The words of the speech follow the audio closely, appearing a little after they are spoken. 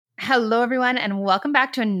Hello, everyone, and welcome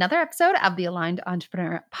back to another episode of the Aligned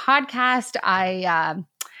Entrepreneur Podcast. I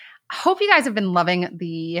hope you guys have been loving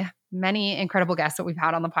the many incredible guests that we've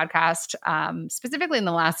had on the podcast, specifically in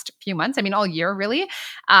the last few months. I mean, all year, really.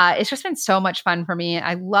 It's just been so much fun for me.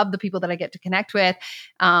 I love the people that I get to connect with.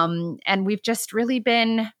 And we've just really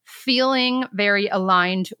been feeling very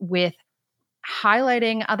aligned with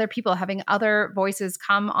highlighting other people, having other voices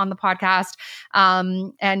come on the podcast.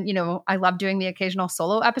 And, I love doing the occasional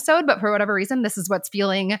solo episode, but for whatever reason, this is what's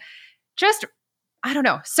feeling just, I don't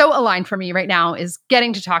know, so aligned for me right now is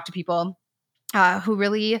getting to talk to people who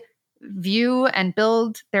really view and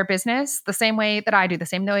build their business the same way that I do, the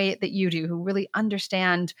same way that you do, who really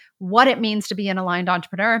understand what it means to be an aligned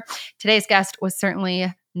entrepreneur. Today's guest was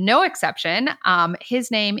certainly no exception. His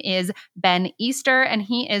name is Ben Easter, and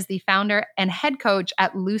he is the founder and head coach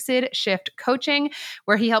at Lucid Shift Coaching,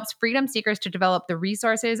 where he helps freedom seekers to develop the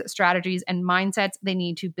resources, strategies, and mindsets they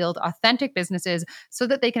need to build authentic businesses so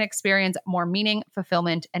that they can experience more meaning,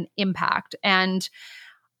 fulfillment, and impact. And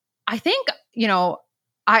I think,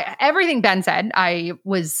 everything Ben said, I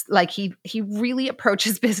was like, he really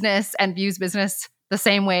approaches business and views business the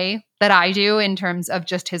same way that I do in terms of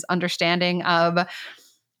just his understanding of,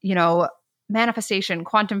 manifestation,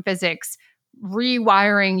 quantum physics,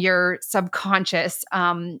 rewiring your subconscious,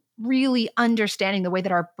 really understanding the way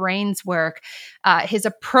that our brains work. His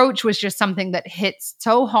approach was just something that hits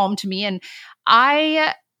so home to me. And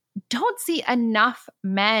I don't see enough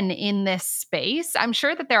men in this space. I'm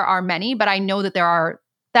sure that there are many, but I know that there are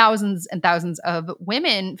thousands and thousands of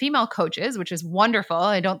women, female coaches, which is wonderful.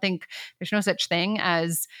 I don't think there's no such thing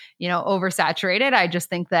as, oversaturated. I just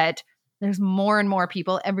think that there's more and more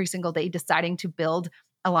people every single day deciding to build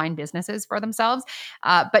aligned businesses for themselves.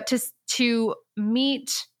 But to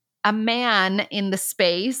meet a man in the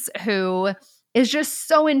space who is just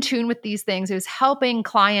so in tune with these things, who's helping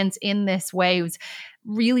clients in this way, who's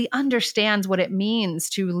really understands what it means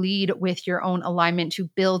to lead with your own alignment, to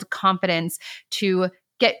build confidence, to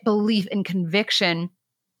get belief and conviction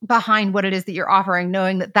behind what it is that you're offering,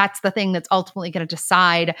 knowing that that's the thing that's ultimately going to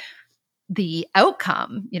decide the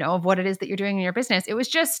outcome, of what it is that you're doing in your business. It was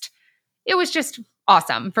just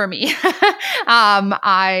awesome for me.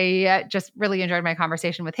 I just really enjoyed my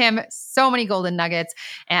conversation with him. So many golden nuggets,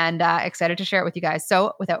 and excited to share it with you guys.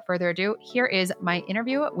 So without further ado, here is my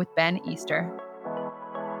interview with Ben Easter.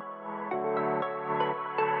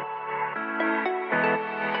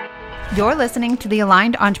 You're listening to the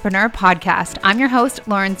Aligned Entrepreneur Podcast. I'm your host,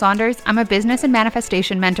 Lauren Saunders. I'm a business and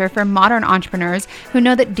manifestation mentor for modern entrepreneurs who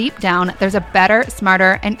know that deep down, there's a better,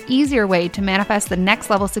 smarter, and easier way to manifest the next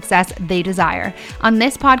level success they desire. On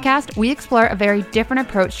this podcast, we explore a very different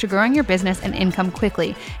approach to growing your business and income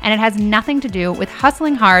quickly, and it has nothing to do with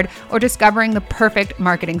hustling hard or discovering the perfect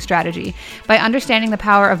marketing strategy. By understanding the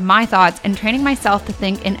power of my thoughts and training myself to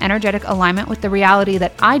think in energetic alignment with the reality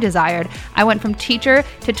that I desired, I went from teacher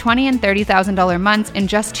to $20,000 and $30,000 months in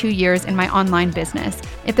just 2 years in my online business.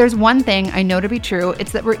 If there's one thing I know to be true,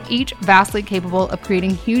 it's that we're each vastly capable of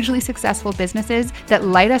creating hugely successful businesses that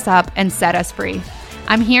light us up and set us free.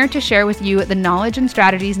 I'm here to share with you the knowledge and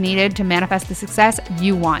strategies needed to manifest the success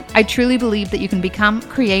you want. I truly believe that you can become,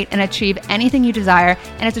 create, and achieve anything you desire,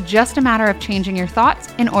 and it's just a matter of changing your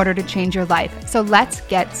thoughts in order to change your life. So let's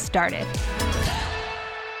get started.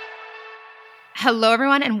 Hello,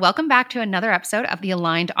 everyone, and welcome back to another episode of the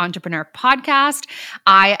Aligned Entrepreneur Podcast.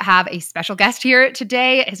 I have a special guest here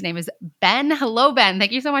today. His name is Ben. Hello, Ben.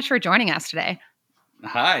 Thank you so much for joining us today.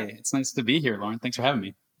 Hi, it's nice to be here, Lauren. Thanks for having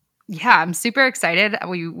me. Yeah, I'm super excited.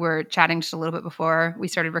 We were chatting just a little bit before we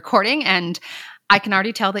started recording, and I can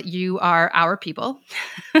already tell that you are our people.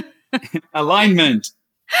 Alignment.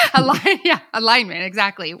 Alignment,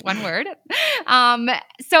 exactly. One word.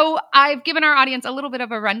 So I've given our audience a little bit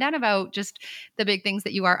of a rundown about just the big things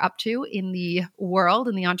that you are up to in the world,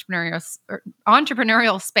 in the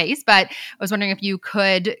entrepreneurial space. But I was wondering if you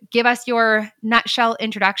could give us your nutshell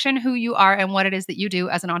introduction, who you are and what it is that you do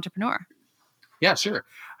as an entrepreneur. Yeah, sure.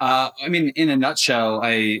 In a nutshell,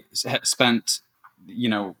 I spent,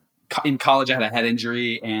 in college, I had a head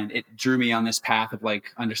injury, and it drew me on this path of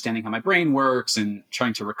understanding how my brain works and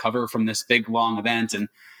trying to recover from this big, long event. And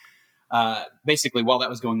basically, while that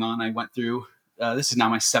was going on, I went through, this is now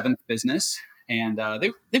my 7th business, and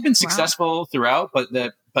they've been successful throughout, but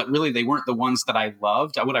really they weren't the ones that I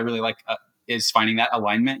loved. What I really like is finding that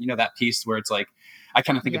alignment, that piece where it's like, I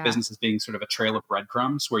kind of think of business as being sort of a trail of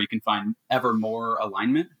breadcrumbs where you can find ever more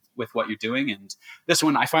alignment with what you're doing. And this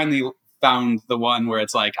one, I finally found the one where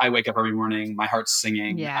it's like, I wake up every morning, my heart's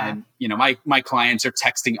singing. Yeah. And, my clients are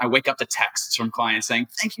texting. I wake up to texts from clients saying,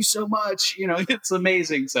 thank you so much. It's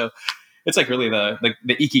amazing. So it's like really the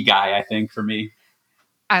ikigai, I think, for me.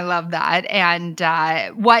 I love that. And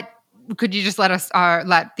what could you just let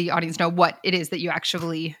the audience know what it is that you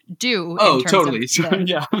actually do in Oh, terms of totally. So, the?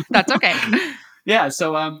 yeah. That's okay. Yeah,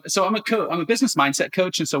 so I'm a business mindset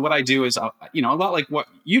coach, and so what I do is, a lot like what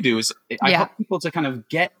you do is I Yeah. help people to kind of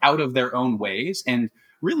get out of their own ways, and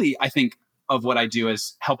really I think of what I do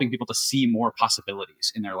as helping people to see more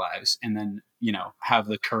possibilities in their lives, and then have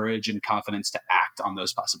the courage and confidence to act on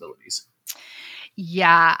those possibilities.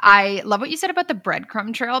 Yeah, I love what you said about the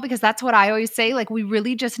breadcrumb trail because that's what I always say. Like, we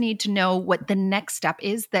really just need to know what the next step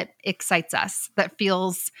is that excites us, that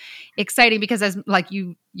feels exciting. Because as like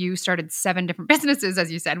you started 7 different businesses,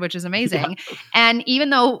 as you said, which is Yeah, amazing. And even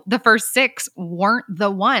though the first 6 weren't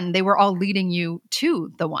the one, they were all leading you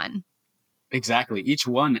to the one. exactly. Each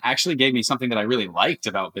one actually gave me something that I really liked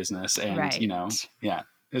about business, and Right. yeah,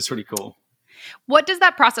 it's pretty cool. What does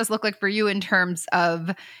that process look like for you in terms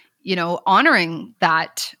of, honoring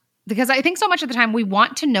that? Because I think so much of the time we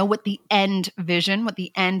want to know what the end vision, what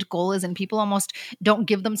the end goal is, and people almost don't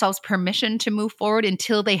give themselves permission to move forward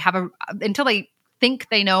until they think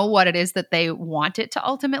they know what it is that they want it to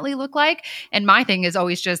ultimately look like. And my thing is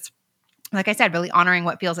always just, like I said, really honoring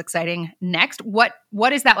what feels exciting next. What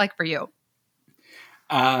is that like for you?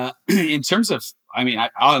 In terms of, I mean, I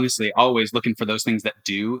honestly always looking for those things that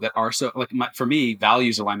are so like for me,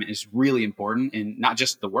 values alignment is really important in not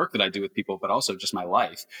just the work that I do with people, but also just my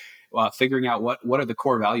life. Figuring out what are the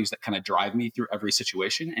core values that kind of drive me through every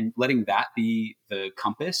situation, and letting that be the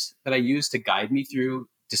compass that I use to guide me through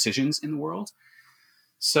decisions in the world.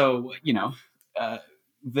 So, uh,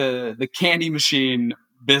 the candy machine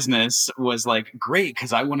business was like great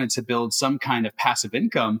because I wanted to build some kind of passive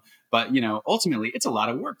income. But ultimately, it's a lot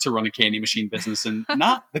of work to run a candy machine business, and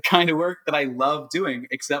not the kind of work that I love doing.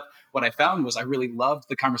 Except what I found was I really loved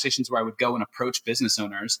the conversations where I would go and approach business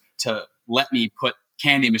owners to let me put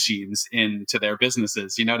candy machines into their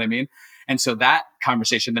businesses. You know what I mean? And so that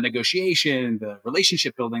conversation, the negotiation, the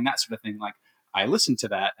relationship building, that sort of thing, like I listened to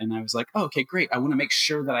that and I was like, oh, okay, great. I want to make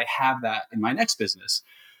sure that I have that in my next business.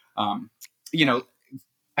 Um, you know,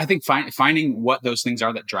 I think finding what those things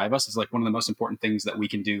are that drive us is like one of the most important things that we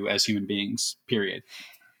can do as human beings, period.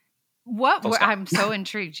 Full stop. I'm so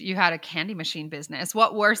intrigued. You had a candy machine business.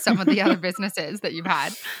 What were some of the other businesses that you've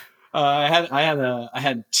had? I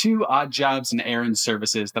had 2 odd jobs and errand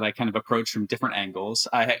services that I kind of approached from different angles.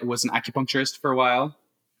 Was an acupuncturist for a while.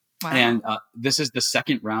 Wow. And this is the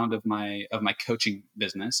second round of my coaching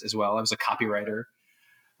business as well. I was a copywriter.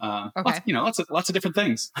 Okay. Lots of different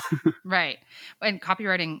things. Right. And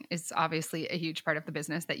copywriting is obviously a huge part of the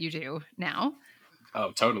business that you do now.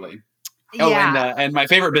 Oh, totally. Oh, Yeah. and my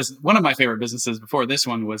favorite business, one of my favorite businesses before this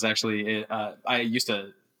one was actually I used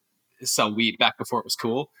to sell weed back before it was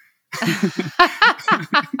cool.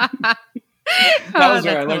 That Oh, was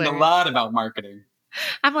where I that's learned a hilarious. lot about marketing.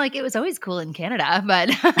 I'm like, it was always cool in Canada, but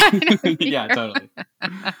Yeah, totally,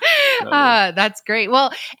 totally. That's great.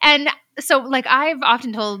 Well, and so like I've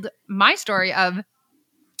often told my story of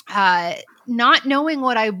uh, not knowing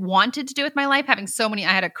what I wanted to do with my life, having so many. I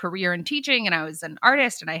had a career in teaching and I was an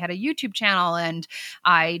artist and I had a YouTube channel and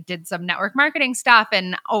I did some network marketing stuff.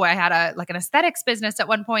 And I had an aesthetics business at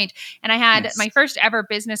one point. And I had Nice. my first ever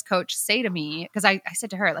business coach say to me, because I said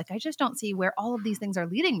to her, like, I just don't see where all of these things are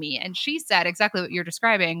leading me. And she said exactly what you're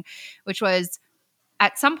describing, which was,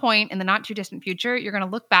 at some point in the not too distant future, you're going to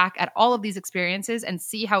look back at all of these experiences and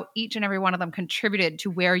see how each and every one of them contributed to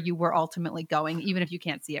where you were ultimately going, even if you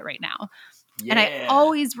can't see it right now. And I Yeah.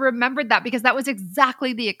 always remembered that because that was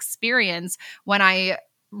exactly the experience when I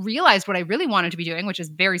realized what I really wanted to be doing, which is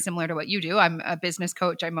very similar to what you do. I'm a business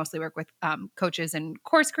coach. I mostly work with coaches and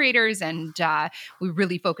course creators, and we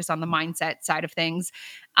really focus on the mindset side of things.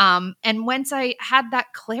 And once I had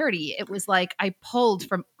that clarity, it was like I pulled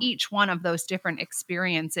from each one of those different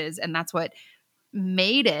experiences, and that's what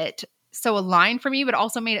made it so aligned for me, but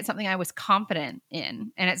also made it something I was confident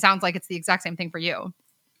in. And it sounds like it's the exact same thing for you.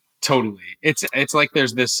 Totally. It's like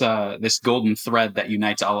there's this golden thread that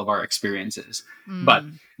unites all of our experiences. But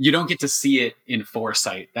Mm. you don't get to see it in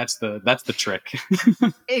foresight. That's the trick.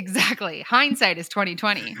 Exactly. Hindsight is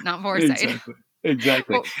 2020, not foresight. Exactly.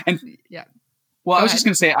 Exactly. Well, And yeah. well, I Go was just ahead.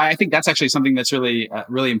 going to say, I think that's actually something that's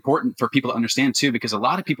really important for people to understand too, because a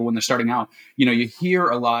lot of people, when they're starting out, you hear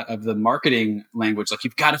a lot of the marketing language, like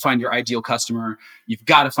you've got to find your ideal customer, you've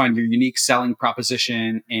got to find your unique selling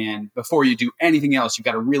proposition. And before you do anything else, you've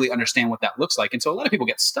got to really understand what that looks like. And so a lot of people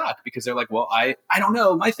get stuck because they're like, well, I don't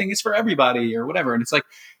know, my thing is for everybody or whatever. And it's like,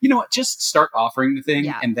 you know what, just start offering the thing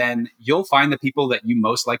Yeah. and then you'll find the people that you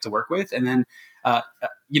most like to work with. And then,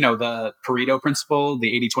 the Pareto principle,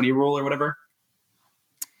 the 80-20 rule or whatever.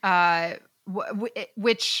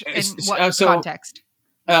 Which, in It's- what so context?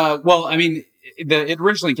 Well, I mean, it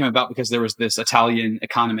originally came about because there was this Italian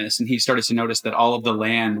economist, and he started to notice that all of the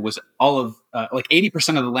land was like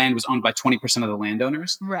 80% of the land was owned by 20% of the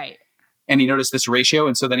landowners, Right. and he noticed this ratio,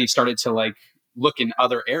 and so then he started to like look in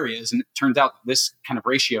other areas, and it turns out this kind of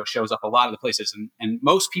ratio shows up a lot of the places, and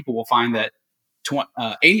most people will find that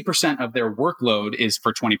 80% of their workload is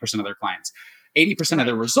for 20% of their clients. 80% of Right.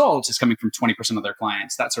 their results is coming from 20% of their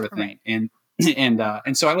clients, that sort of thing. Right.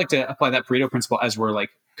 And so I like to apply that Pareto principle as we're like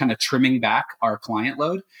kind of trimming back our client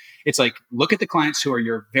load. It's like, look at the clients who are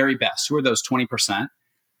your very best, who are those 20%,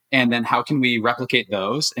 and then how can we replicate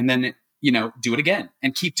those? And then, do it again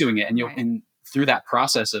and keep doing it. Right. And through that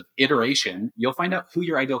process of iteration, you'll find out who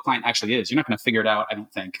your ideal client actually is. You're not going to figure it out, I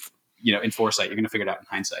don't think, in foresight. You're going to figure it out in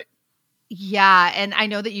hindsight. Yeah, and I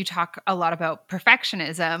know that you talk a lot about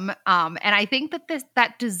perfectionism, and I think that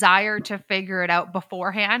that desire to figure it out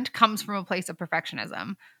beforehand comes from a place of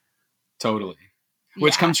perfectionism. Totally.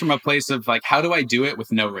 Which Yeah, comes from a place of like, how do I do it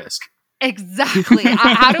with no risk? exactly.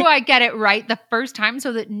 How do I get it right the first time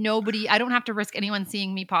so that I don't have to risk anyone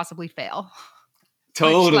seeing me possibly fail? Which,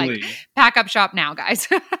 like, Totally. pack up shop now, guys.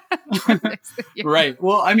 Right.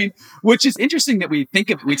 Well, I mean, which is interesting that we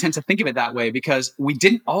tend to think of it that way because we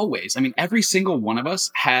didn't always. I mean, every single one of us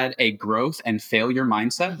had a growth and failure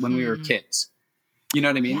mindset when we were Mhm. kids. You know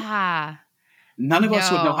what I mean? Yeah. None of us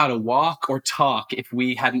would know how No. to walk or talk if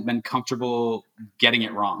we hadn't been comfortable getting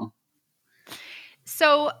it wrong.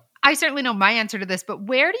 So I certainly know my answer to this, but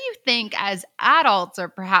where do you think as adults, or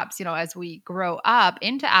perhaps, as we grow up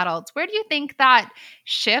into adults, where do you think that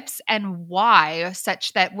shifts and why,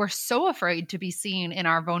 such that we're so afraid to be seen in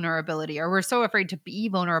our vulnerability, or we're so afraid to be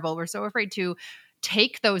vulnerable? We're so afraid to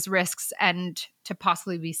take those risks and to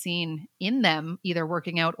possibly be seen in them, either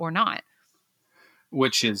working out or not.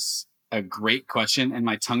 Which is a great question. And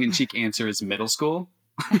my tongue in cheek answer is middle school.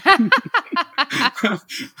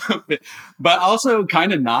 But also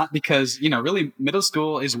kind of not because, really middle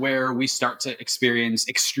school is where we start to experience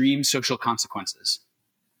extreme social consequences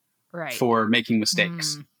Right. for making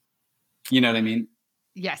mistakes. Mm. You know what I mean?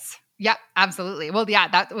 Yes. Yep, absolutely. Well, yeah,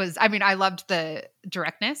 I loved the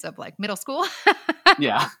directness of like middle school.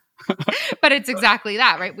 Yeah. But it's exactly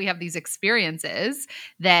that, right? We have these experiences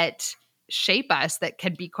that shape us that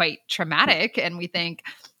can be quite traumatic. And we think,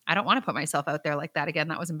 I don't want to put myself out there like that again.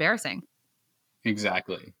 That was embarrassing.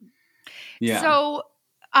 Exactly. Yeah. So,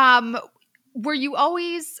 um, were you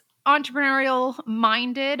always entrepreneurial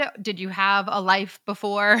minded? Did you have a life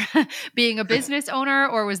before being a business owner,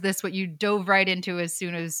 or was this what you dove right into as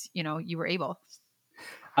soon as, you were able?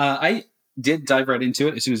 I did dive right into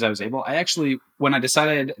it as soon as I was able. I actually, when I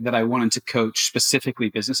decided that I wanted to coach specifically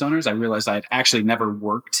business owners, I realized I had actually never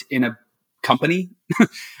worked in a company.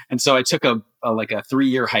 And so I took a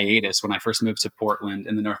 3-year hiatus when I first moved to Portland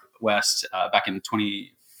in the Northwest back in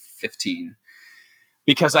 2015.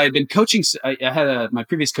 Because I had been coaching, I had my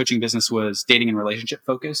previous coaching business was dating and relationship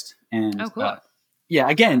focused. And Oh, cool. yeah,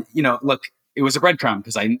 again, look, it was a breadcrumb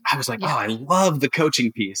because I was like, oh, Yes. I love the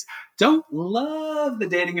coaching piece. Don't love the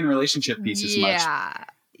dating and relationship piece as much. Yeah.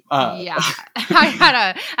 Uh, Yeah. I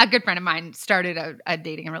had a good friend of mine started a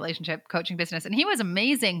dating and relationship coaching business, and he was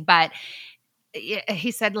amazing, but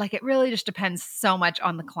he said, like, it really just depends so much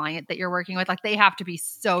on the client that you're working with. Like, they have to be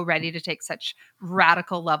so ready to take such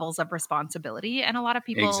radical levels of responsibility, and a lot of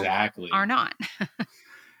people are exactly. not.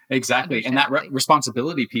 Exactly. And that Understandably.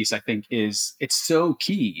 responsibility piece, I think, it's so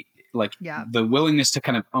key. Like Yeah. the willingness to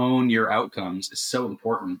kind of own your outcomes is so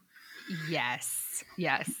important. Yes.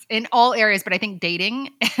 Yes. In all areas, but I think dating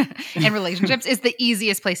and relationships is the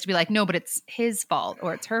easiest place to be like, no, but it's his fault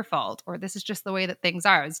or it's her fault or this is just the way that things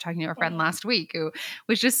are. I was talking to a friend last week who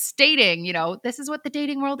was just stating, this is what the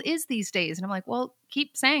dating world is these days. And I'm like, well,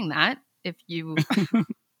 keep saying that if you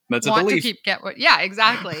That's a want to belief. keep get what yeah,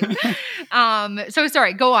 exactly. So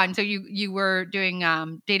sorry, go on. So you were doing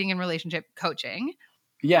dating and relationship coaching.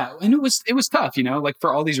 Yeah, and it was tough, like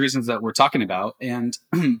for all these reasons that we're talking about. And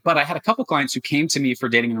but I had a couple clients who came to me for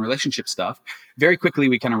dating and relationship stuff. Very quickly,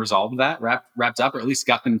 we kind of resolved that, wrapped up, or at least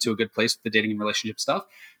got them to a good place with the dating and relationship stuff.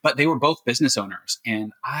 But they were both business owners,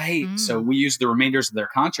 and so Mm. we used the remainders of their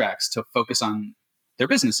contracts to focus on their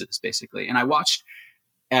businesses, basically. And I watched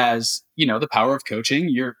as the power of coaching.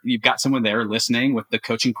 You've got someone there listening with the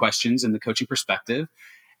coaching questions and the coaching perspective,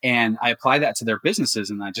 and I apply that to their businesses,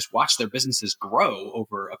 and I just watched their businesses grow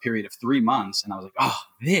over a period of 3 months. And I was like, oh,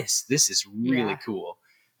 this is really Yeah. cool.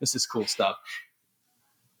 This is cool stuff.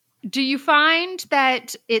 Do you find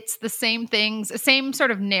that it's the same things, same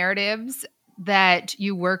sort of narratives that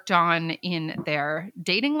you worked on in their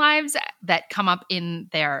dating lives that come up in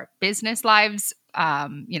their business lives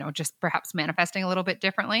just perhaps manifesting a little bit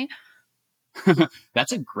differently?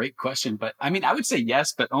 That's a great question. But I mean, I would say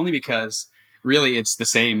yes, but only because really it's the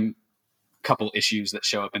same couple issues that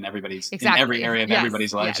show up in every Exactly. area of Yes.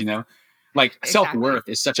 everybody's lives, Yes. like Exactly. self-worth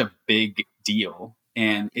is such a big deal,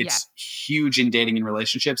 and Yes. it's huge in dating and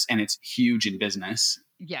relationships, and it's huge in business,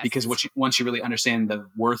 because Yes. once you really understand the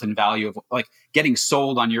worth and value of, like, getting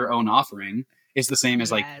sold on your own offering is the same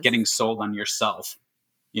as like getting Yes. sold on yourself,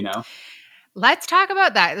 you know? Let's talk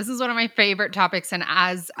about that. This is one of my favorite topics. And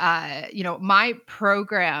as my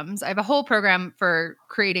programs, I have a whole program for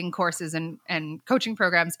creating courses and coaching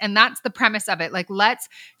programs. And that's the premise of it. Like, let's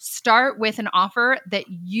start with an offer that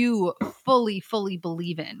you fully, fully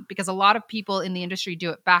believe in. Because a lot of people in the industry do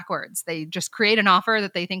it backwards. They just create an offer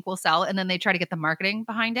that they think will sell, and then they try to get the marketing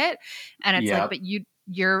behind it. And it's like, Yeah.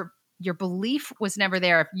 but your belief was never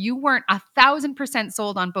there. If you weren't 1,000%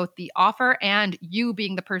 sold on both the offer and you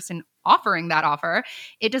being the person offering that offer,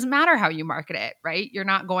 it doesn't matter how you market it, right? You're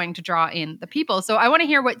not going to draw in the people. So I want to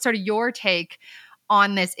hear what sort of your take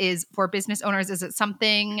on this is for business owners. Is it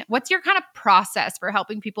something, what's your kind of process for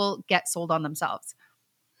helping people get sold on themselves?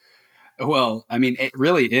 Well, I mean, it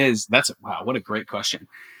really is. Wow, what a great question.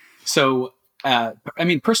 So, I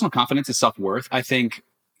mean, personal confidence is self-worth. I think,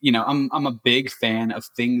 I'm a big fan of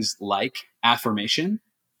things like affirmation,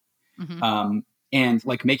 Hmm. um, and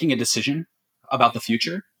like making a decision about the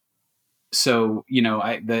future. So,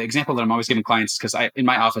 the example that I'm always giving clients, because in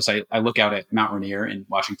my office, I look out at Mount Rainier in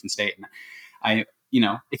Washington State, and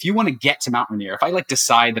if you want to get to Mount Rainier, if I like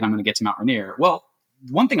decide that I'm going to get to Mount Rainier, well,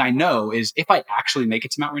 one thing I know is if I actually make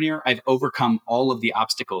it to Mount Rainier, I've overcome all of the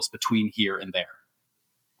obstacles between here and there,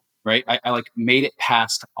 right? I like made it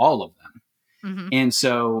past all of them. Hmm. And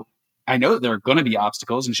so I know that there are going to be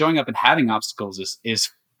obstacles, and showing up and having obstacles is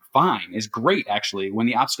fine, is great actually when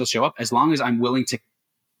the obstacles show up, as long as I'm willing to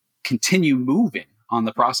continue moving on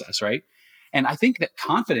the process, right? And I think that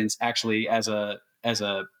confidence actually as a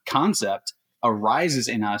concept arises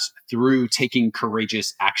in us through taking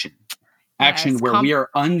courageous action Yes. where we are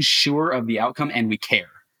unsure of the outcome and we care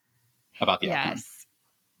about the outcome. Yes.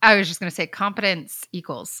 I was just going to say competence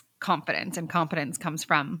equals confidence, and confidence comes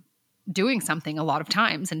from doing something a lot of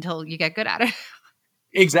times until you get good at it.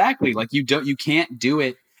 Exactly. Like you can't do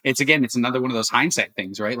it. It's another one of those hindsight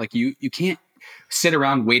things, right? Like you can't sit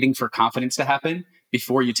around waiting for confidence to happen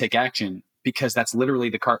before you take action, because that's literally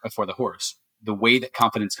the cart before the horse. The way that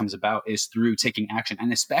confidence comes about is through taking action,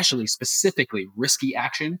 and especially specifically risky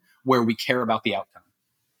action where we care about the outcome,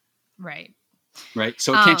 Right. right?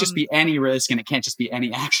 So it can't just Um, be any risk and it can't just be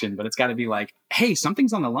any action, but it's got to be like, hey,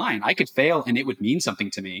 something's on the line. I could fail and it would mean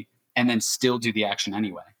something to me, and then still do the action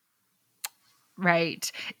anyway.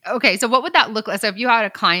 right. Okay. So what would that look like? So if you had a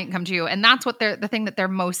client come to you and that's what the thing that they're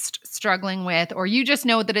most struggling with, or you just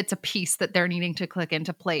know that it's a piece that they're needing to click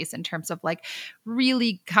into place in terms of like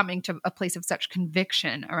really coming to a place of such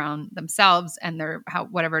conviction around themselves and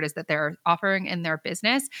whatever it is that they're offering in their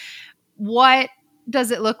business, what does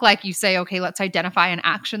it look like? You say, okay, let's identify an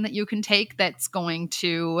action that you can take that's going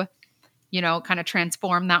to kind of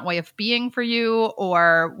transform that way of being for you,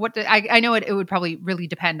 or I know it would probably really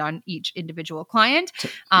depend on each individual client.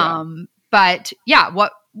 Yeah. But yeah,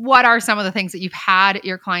 what are some of the things that you've had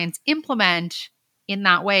your clients implement in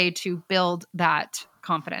that way to build that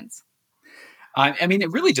confidence? I mean,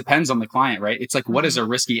 it really depends on the client, right? It's like, what is Hmm. a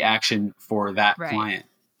risky action for that Right. client? Right.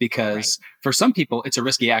 Because for some people, it's a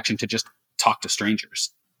risky action to just talk to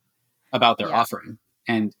strangers about their Yeah. offering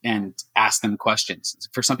and ask them questions.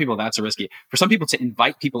 For some people, that's a risky. For some people, to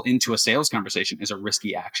invite people into a sales conversation is a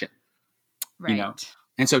risky action, you know. Right.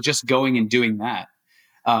 And so just going and doing that,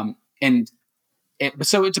 and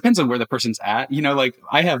so it depends on where the person's at. Like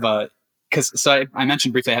I have I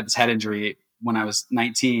mentioned briefly I had this head injury when I was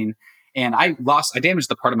 19, and I damaged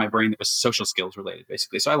the part of my brain that was social skills related,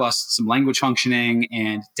 basically. So I lost some language functioning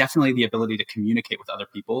and definitely the ability to communicate with other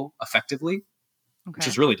people effectively, which Okay.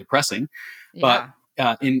 is really depressing. But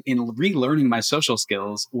Yeah. in relearning my social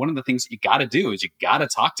skills, one of the things that you got to do is you got to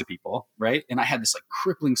talk to people, right? And I had this like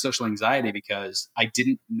crippling social anxiety because I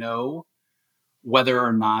didn't know whether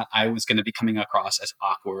or not I was going to be coming across as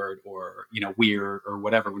awkward or weird or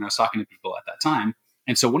whatever when I was talking to people at that time.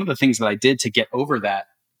 And so one of the things that I did to get over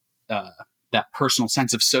uh, that personal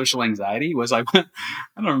sense of social anxiety was I don't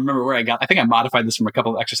remember where I think I modified this from a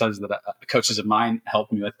couple of exercises that coaches of mine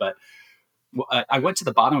helped me with, but I went to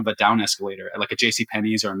the bottom of a down escalator at like a JC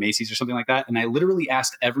Penney's or a Macy's or something like that. And I literally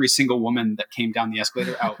asked every single woman that came down the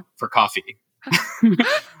escalator out for coffee.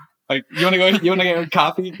 Like, you want to get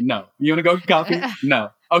coffee? No. You want to go get coffee?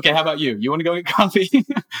 No. Okay. How about you? You want to go get coffee?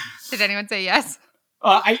 Did anyone say yes?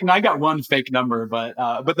 I got one fake number, but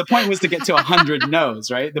the point was to get to 100 no's,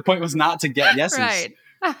 right? The point was not to get yeses. Right.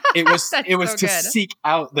 It was That's so to good. seek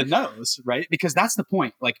out the no's, right? Because that's the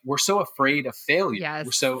point. Like, we're so afraid of failure, we're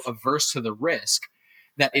Yes. so averse to the risk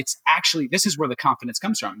that it's actually, this is where the confidence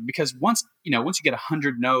comes from. Because once you get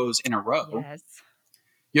 100 no's in a row, Yes.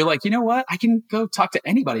 you're like, you know what? I can go talk to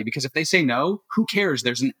anybody, because if they say no, who cares?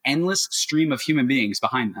 There's an endless stream of human beings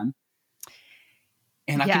behind them,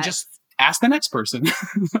 and I can Yes. just ask the next person.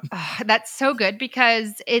 That's so good,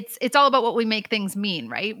 because it's all about what we make things mean,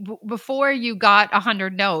 right? Before you got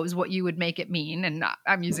 100 no's, what you would make it mean, and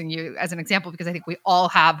I'm using you as an example because I think we all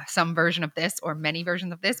have some version of this or many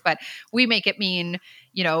versions of this, but we make it mean,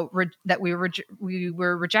 that we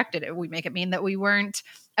were rejected. We make it mean that we weren't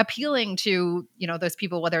appealing to, those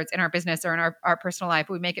people, whether it's in our business or in our personal life.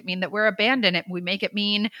 We make it mean that we're abandoned. We make it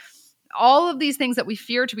mean all of these things that we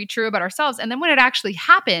fear to be true about ourselves. And then when it actually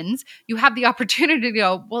happens, you have the opportunity to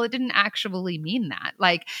go, well, it didn't actually mean that.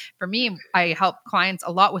 Like, for me, I help clients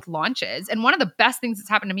a lot with launches. And one of the best things that's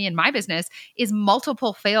happened to me in my business is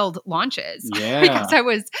multiple failed launches because Yeah. I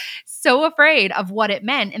was so afraid of what it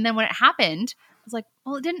meant. And then when it happened, I was like,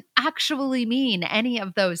 well, it didn't actually mean any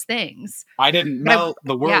of those things. I didn't But melt.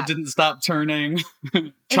 The world didn't stop turning.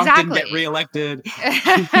 Trump didn't get exactly. reelected.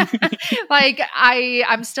 Like,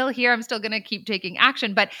 I'm still here. I'm still going to keep taking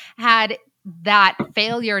action. But had that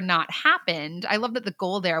failure not happened, I love that the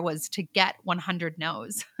goal there was to get 100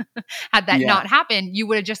 no's. Had that Yeah, not happened, you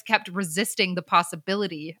would have just kept resisting the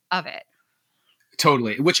possibility of it.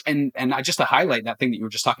 totally. Which, and I, just to highlight that thing that you were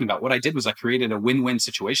just talking about, what I did was I created a win-win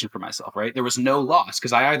situation for myself, right? There was no loss,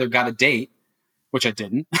 because I either got a date, which I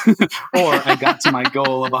didn't, or I got to my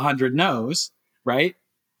goal of 100 no's, right?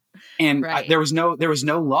 And Right. there was no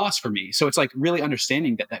loss for me. So it's like really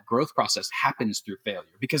understanding that growth process happens through failure,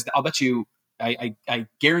 because I'll bet you, I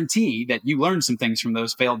guarantee that you learned some things from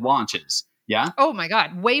those failed launches. Yeah. Oh my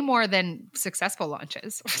God. Way more than successful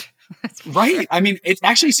launches. That's for sure. Right. I mean, it's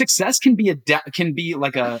actually, success can be can be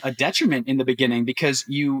like a detriment in the beginning, because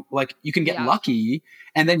you can get Yeah. lucky,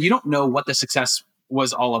 and then you don't know what the success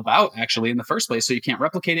was all about actually in the first place. So you can't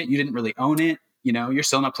replicate it. You didn't really own it. You're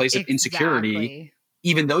still in a place of insecurity, Exactly.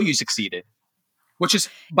 even though you succeeded. Which is,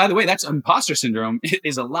 by the way, that's imposter syndrome.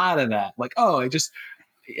 Is a lot of that. Like, oh,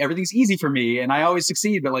 everything's easy for me and I always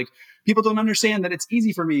succeed, but like, people don't understand that it's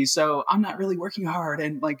easy for me, so I'm not really working hard,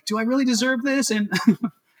 and like, do I really deserve this? And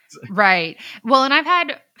Right. Well, and I've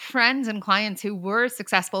had friends and clients who were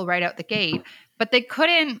successful right out the gate, but they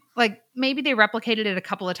couldn't, like, maybe they replicated it a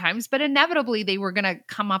couple of times, but inevitably they were going to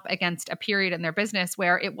come up against a period in their business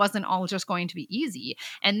where it wasn't all just going to be easy.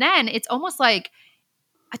 And then it's almost like,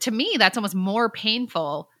 to me, that's almost more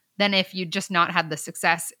painful than if you just not had the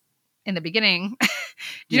success in the beginning. Do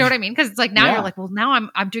you know yeah, what I mean? Because it's like, now you're yeah, like, well, now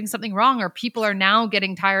I'm doing something wrong, or people are now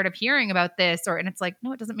getting tired of hearing about this, and it's like,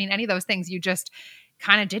 no, it doesn't mean any of those things. You just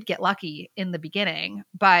kind of did get lucky in the beginning,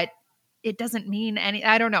 but it doesn't mean any.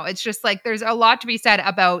 I don't know. It's just like, there's a lot to be said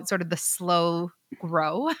about sort of the slow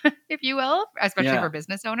grow, if you will, especially yeah, for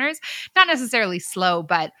business owners. Not necessarily slow,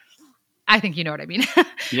 but I think you know what I mean.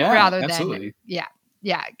 yeah, Rather than, absolutely.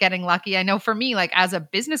 yeah, getting lucky. I know for me, like, as a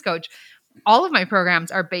business coach, all of my programs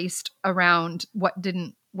are based around what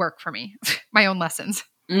didn't work for me, my own lessons.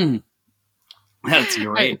 Mm, that's I,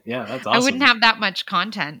 great. Yeah, that's I wouldn't awesome. have that much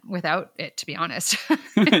content without it, to be honest.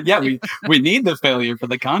 Yeah, we need the failure for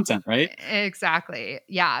the content, right? Exactly.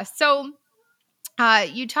 Yeah. So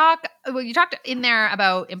you talked in there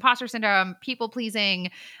about imposter syndrome, people pleasing,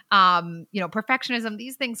 perfectionism.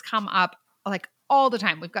 These things come up like all the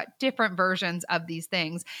time. We've got different versions of these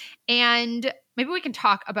things. And maybe we can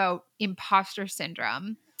talk about imposter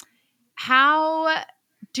syndrome. How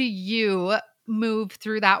do you move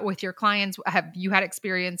through that with your clients? Have you had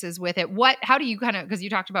experiences with it? How do you kind of, because you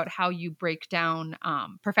talked about how you break down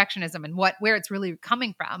perfectionism and where it's really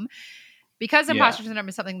coming from, because Yeah. imposter syndrome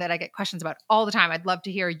is something that I get questions about all the time. I'd love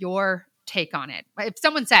to hear your take on it. If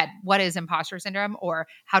someone said, what is imposter syndrome, or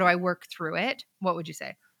how do I work through it? What would you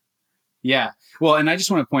say? Yeah. Well, and I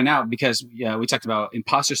just want to point out, because yeah, we talked about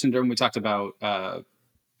imposter syndrome, we talked about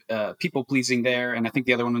people pleasing there, and I think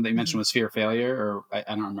the other one that you mentioned Mhm. was fear of failure, or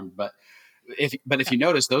I don't remember. But if Yep. you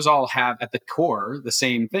notice, those all have at the core the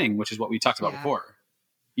same thing, which is what we talked about Yeah. before: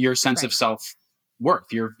 your sense of Right. self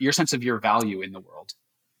worth, your sense of your value in the world,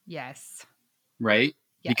 Yes. right?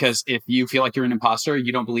 Yes. Because if you feel like you're an imposter,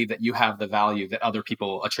 you don't believe that you have the value that other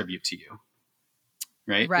people attribute to you,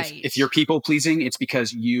 right? If you're Right. people pleasing, it's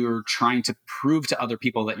because you're trying to prove to other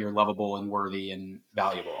people that you're lovable and worthy and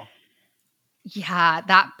valuable. Yeah.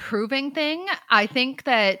 That proving thing, I think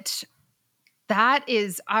that that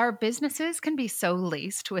is, our businesses can be so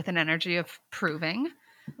laced with an energy of proving.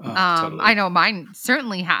 Oh, I totally. know mine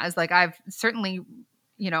certainly has. Like I've certainly,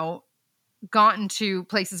 you know, gotten to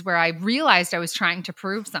places where I realized I was trying to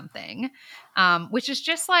prove something, which is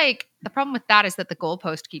just like the problem with that is that the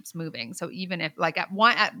goalpost keeps moving. So even if like at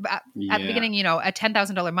the Yeah. beginning, you know, a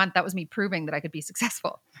 $10,000 month, that was me proving that I could be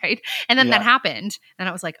successful, right? And then that Yeah. happened, and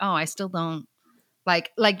I was like, oh, I still don't like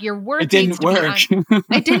your It worth needs didn't to be work. on.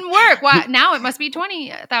 It didn't work. Why now it must be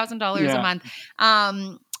 $20,000 a Yeah. month.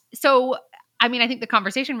 So I mean, I think the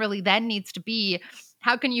conversation really then needs to be,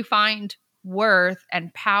 how can you find worth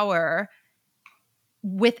and power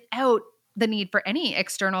without the need for any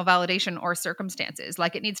external validation or circumstances?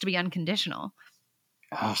 Like it needs to be unconditional.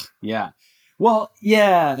 Ugh, yeah. Well,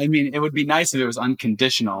 yeah. I mean, it would be nice if it was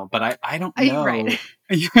unconditional, but I don't Right. know.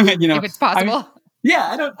 If it's I mean, possible.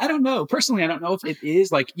 yeah, I don't know. Personally, I don't know if it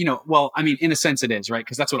is like, well, I mean, in a sense it is, right?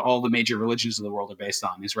 Because that's what all the major religions of the world are based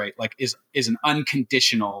on, is right. Like is an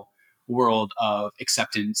unconditional world of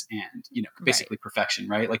acceptance and, Right. basically perfection,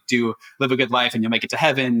 right? Like live a good life and you'll make it to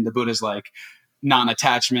heaven. The Buddha's like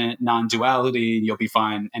non-attachment, non-duality, you'll be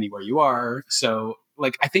fine anywhere you are. So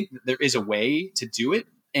like, I think that there is a way to do it,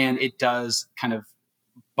 and it does kind of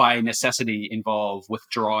by necessity involve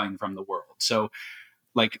withdrawing from the world. So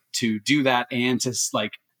like to do that and to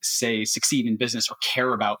like say succeed in business or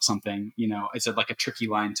care about something, is it like a tricky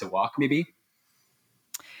line to walk maybe?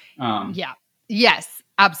 Yeah. Yes,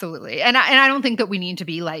 absolutely. And I don't think that we need to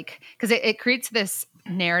be like, because it creates this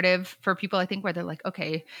narrative for people, I think, where they're like,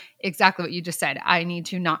 okay, exactly what you just said. I need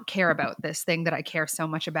to not care about this thing that I care so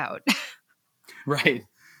much about. Right.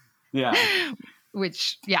 Yeah.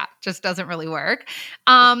 Which, yeah, just doesn't really work.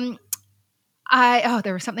 There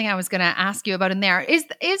was something I was gonna ask you about in there. Is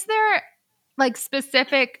there like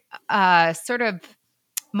specific sort of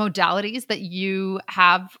modalities that you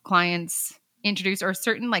have clients introduce, or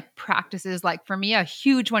certain like practices? Like for me, a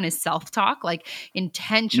huge one is self-talk, like Mm.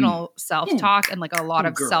 intentional Ooh, self-talk and like a lot ooh,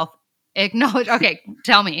 of girl. self-acknowledge. Okay,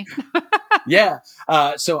 tell me. Yeah.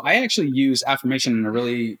 So I actually use affirmation in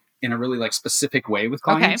a really like specific way with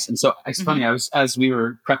Okay. clients. And so it's Hmm. funny, as we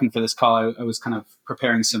were prepping for this call, I was kind of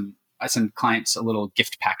preparing I send clients a little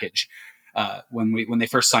gift package, when they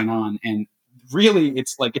first sign on. And really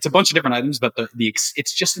it's a bunch of different items, but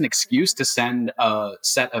it's just an excuse to send a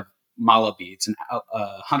set of mala beads and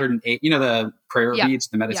 108, the prayer Yep. beads,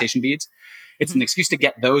 the Yep. meditation beads. It's Hmm. an excuse to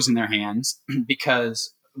get those in their hands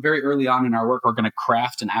because very early on in our work, we're going to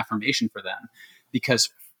craft an affirmation for them. Because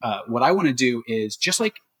what I want to do is just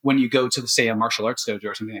like when you go to, say, a martial arts dojo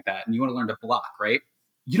or something like that, and you want to learn to block, right?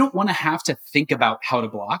 You don't want to have to think about how to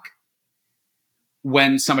block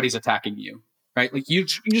when somebody's attacking you, right? Like you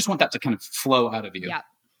just want that to kind of flow out of you, Yep.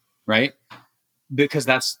 right? Because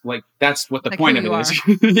that's what the Like who point of it you is. are.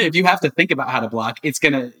 If you have to think about how to block,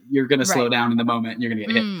 you're gonna slow Right. down in the moment and you're gonna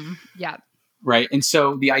get hit. Yep. Right. And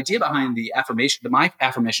so the idea behind my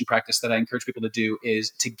affirmation practice that I encourage people to do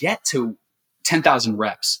is to get to 10,000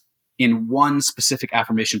 reps in one specific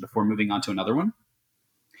affirmation before moving on to another one.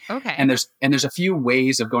 And Okay. there's a few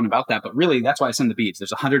ways of going about that, but really that's why I send the beads.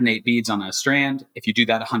 There's 108 beads on a strand. If you do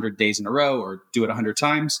that 100 days in a row or do it 100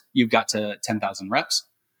 times, you've got to 10,000 reps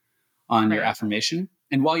on your Right. affirmation.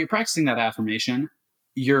 And while you're practicing that affirmation,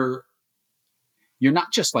 you're you're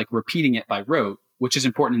not just like repeating it by rote, which is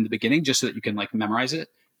important in the beginning just so that you can like memorize it,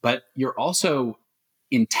 but you're also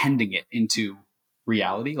intending it into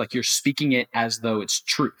reality. Like you're speaking it as though it's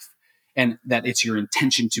truth and that it's your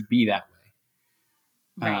intention to be that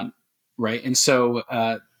way. Right. Right. And so,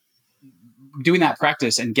 doing that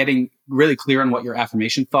practice and getting really clear on what your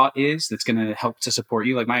affirmation thought is, that's going to help to support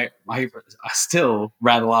you. Like I still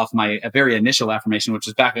rattle off my very initial affirmation, which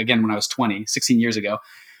was back again when I was 20, 16 years ago.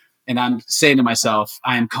 And I'm saying to myself,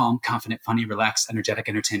 I am calm, confident, funny, relaxed, energetic,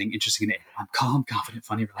 entertaining, interesting, and able. I'm calm, confident,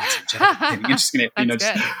 funny, relaxed, energetic, entertaining, interesting, and able. That's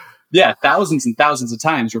Just, good. yeah, thousands and thousands of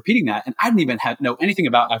times repeating that. And I didn't even know anything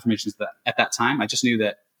about affirmations at that time. I just knew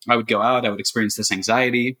that I would go out, I would experience this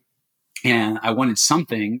anxiety, and I wanted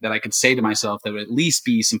something that I could say to myself that would at least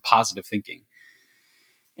be some positive thinking.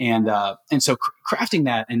 And so crafting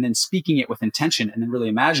that and then speaking it with intention and then really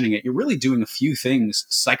imagining it, you're really doing a few things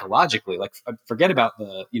psychologically. Like forget about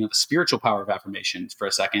the spiritual power of affirmations for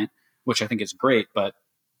a second, which I think is great, but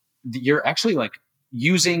you're actually like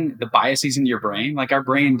using the biases in your brain. Like our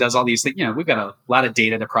brain does all these things, we've got a lot of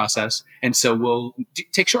data to process. And so we'll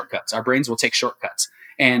take shortcuts. Our brains will take shortcuts,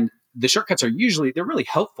 and the shortcuts they're really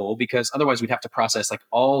helpful because otherwise we'd have to process like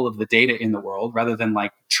all of the data in the world rather than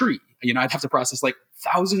like tree. I'd have to process like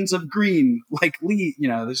thousands of green, like lead,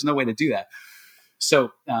 there's no way to do that.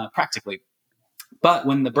 So practically, But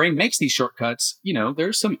when the brain makes these shortcuts,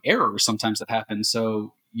 there's some errors sometimes that happen.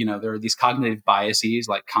 So, there are these cognitive biases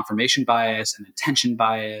like confirmation bias and attention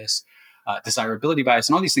bias, desirability bias,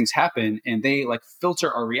 and all these things happen and they like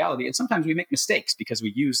filter our reality. And sometimes we make mistakes because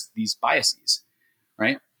we use these biases,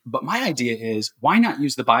 right? But my idea is why not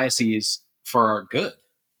use the biases for our good?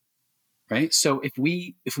 Right. So if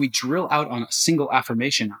we drill out on a single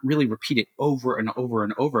affirmation, really repeat it over and over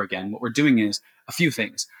and over again, what we're doing is a few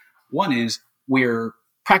things. One is we're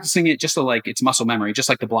practicing it just so like it's muscle memory, just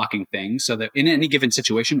like the blocking thing, so that in any given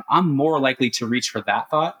situation, I'm more likely to reach for that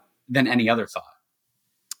thought than any other thought.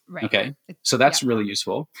 Right. Okay. So that's really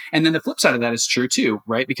useful. And then the flip side of that is true too,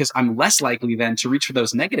 right? Because I'm less likely then to reach for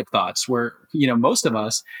those negative thoughts where, most of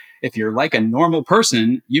us, if you're like a normal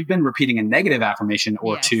person, you've been repeating a negative affirmation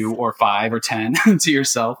or two or 5 or 10 to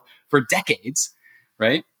yourself for decades,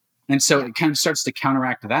 right? And so it kind of starts to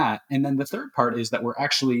counteract that. And then the third part is that we're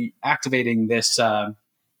actually activating this,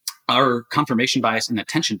 our confirmation bias and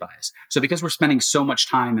attention bias. So because we're spending so much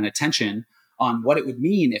time and attention on what it would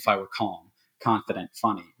mean if I were calm, confident,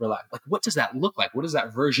 funny, relaxed. Like, what does that look like? What does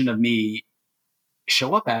that version of me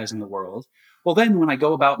show up as in the world? Well, then when I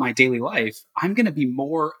go about my daily life, I'm going to be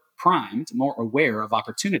more primed, more aware of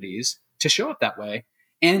opportunities to show up that way.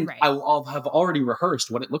 And I'll have already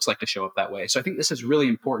rehearsed what it looks like to show up that way. So I think this is really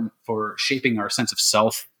important for shaping our sense of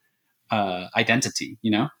self identity,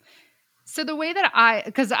 So the way that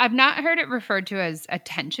because I've not heard it referred to as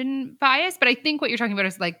attention bias, but I think what you're talking about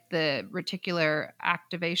is like the reticular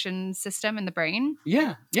activation system in the brain.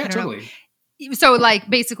 Yeah, totally. So like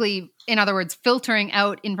basically, in other words, filtering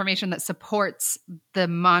out information that supports the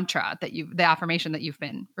mantra the affirmation that you've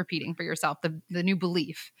been repeating for yourself, the new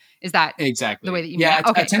belief. Is that exactly the way that you mean?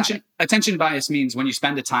 Okay, attention bias means when you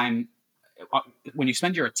spend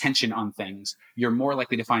your attention on things, you're more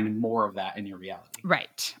likely to find more of that in your reality.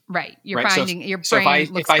 Right. You're finding your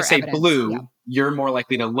brain if I say evidence. blue, you're more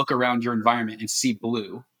likely to look around your environment and see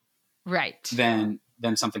blue, right? Than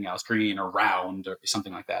something else, green or round or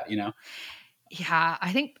something like that. Yeah,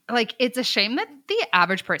 I think like it's a shame that the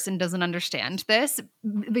average person doesn't understand this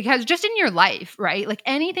because just in your life, right? Like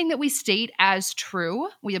anything that we state as true,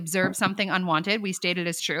 we observe something unwanted, we state it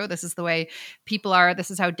as true. This is the way people are. This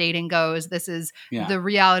is how dating goes. This is the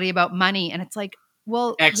reality about money. And it's like,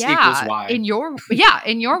 well, X equals Y. in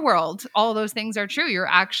your world, all those things are true.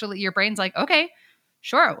 Your brain's like, okay,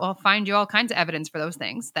 sure, we'll find you all kinds of evidence for those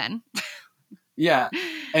things then. Yeah.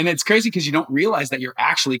 And it's crazy because you don't realize that you're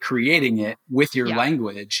actually creating it with your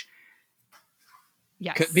language.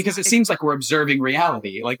 Yes. Because it seems like we're observing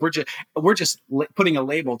reality. Like we're just putting a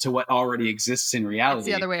label to what already exists in reality. It's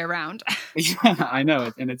the other way around. Yeah, I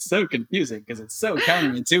know. And it's so confusing because it's so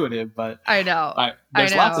counterintuitive, but I know.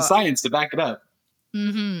 There's lots of science to back it up.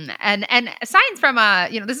 Mm-hmm. And science from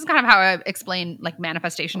this is kind of how I explain like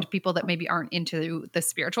manifestation to people that maybe aren't into the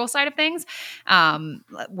spiritual side of things,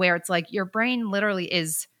 where it's like your brain literally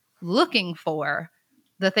is looking for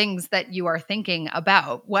the things that you are thinking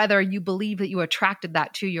about, whether you believe that you attracted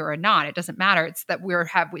that to you or not. It doesn't matter. It's that we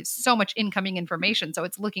have so much incoming information, so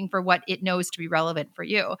it's looking for what it knows to be relevant for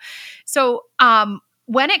you. So,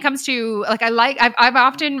 when it comes to like, I've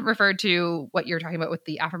often referred to what you're talking about with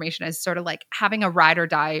the affirmation as sort of like having a ride or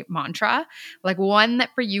die mantra, like one that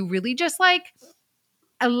for you really just like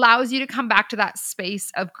allows you to come back to that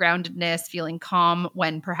space of groundedness, feeling calm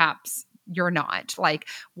when perhaps you're not. Like,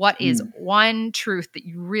 what is one truth that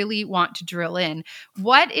you really want to drill in?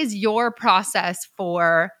 What is your process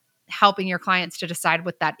for helping your clients to decide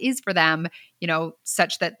what that is for them,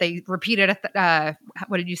 such that they repeat it,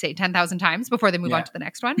 what did you say, 10,000 times before they move on to the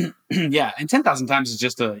next one? Yeah. And 10,000 times is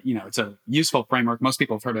just it's a useful framework. Most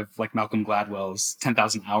people have heard of like Malcolm Gladwell's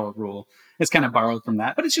 10,000 hour rule. It's kind of borrowed from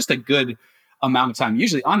that, but it's just a good amount of time.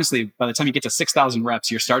 Usually, honestly, by the time you get to 6,000 reps,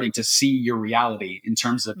 you're starting to see your reality in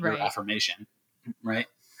terms of your affirmation. Right.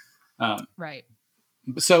 Right.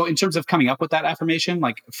 So in terms of coming up with that affirmation,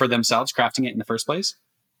 like for themselves, crafting it in the first place.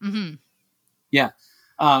 Mm-hmm. Yeah.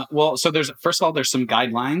 Well, so there's some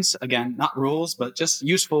guidelines, again, not rules, but just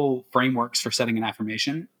useful frameworks for setting an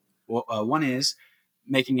affirmation. Well, one is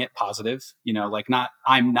making it positive, like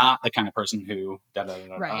I'm not the kind of person who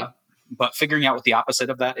right. But figuring out what the opposite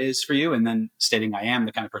of that is for you. And then stating I am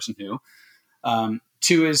the kind of person who.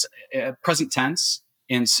 Two is present tense.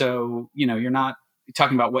 And so, you're not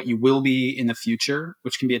talking about what you will be in the future,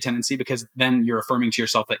 which can be a tendency because then you're affirming to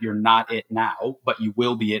yourself that you're not it now, but you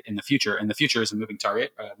will be it in the future. And the future is a moving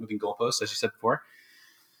target, moving goalpost, as you said before.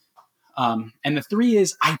 And the three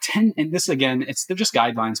is and this again, they're just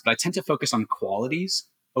guidelines, but I tend to focus on qualities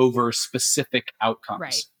over specific outcomes.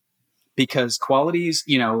 Right. Because qualities,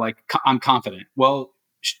 like I'm confident. Well,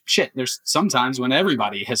 shit, there's sometimes when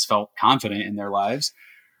everybody has felt confident in their lives,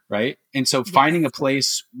 right? And so finding a Yes.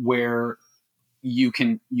 place where you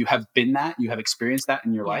have been that, you have experienced that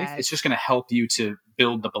in your life, it's Yes. just going to help you to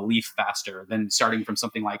build the belief faster than starting from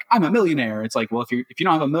something like I'm a millionaire. It's like, well, if you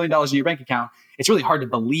don't have $1 million in your bank account, it's really hard to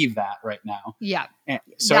believe that right now. Yeah. And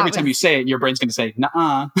so That every time you was say it, your brain's going to say,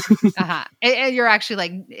 "Nuh-uh." uh-huh. You're actually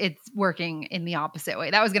like it's working in the opposite way.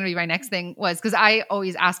 That was going to be my next thing was because I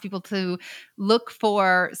always ask people to look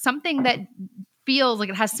for something that feels like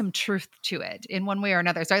it has some truth to it in one way or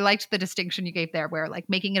another. So I liked the distinction you gave there where like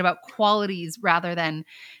making it about qualities rather than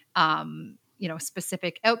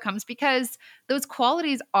specific outcomes because those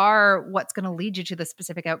qualities are what's going to lead you to the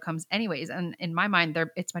specific outcomes anyways. And in my mind,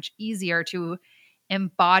 it's much easier to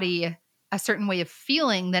embody a certain way of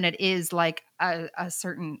feeling than it is like a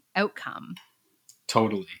certain outcome.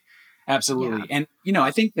 Totally. Yeah. Absolutely. And I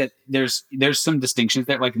think that there's some distinctions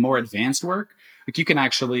that like more advanced work, like you can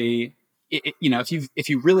actually if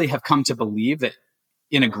you really have come to believe that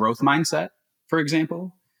in a growth mindset, for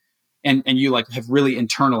example, and you like have really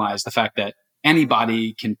internalized the fact that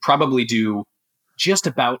anybody can probably do just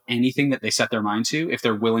about anything that they set their mind to if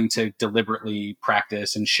they're willing to deliberately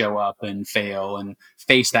practice and show up and fail and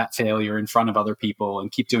face that failure in front of other people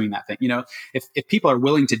and keep doing that thing. If people are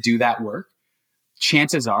willing to do that work,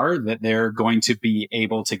 chances are that they're going to be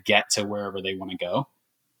able to get to wherever they want to go,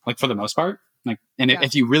 like for the most part. Like, and Yeah.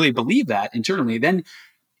 if you really believe that internally, then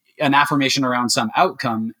an affirmation around some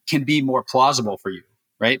outcome can be more plausible for you,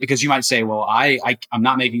 right? Because you might say, well, I'm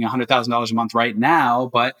not making $100,000 a month right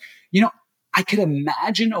now, but I could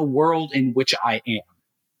imagine a world in which I am.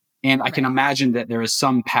 And I can Right. imagine that there is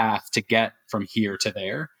some path to get from here to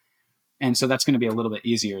there. And so that's going to be a little bit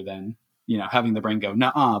easier than, having the brain go,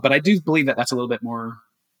 nuh-uh. But I do believe that that's a little bit more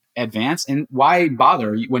advanced. And why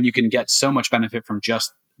bother when you can get so much benefit from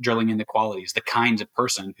just drilling into qualities, the kinds of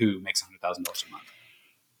person who makes $100,000 a month.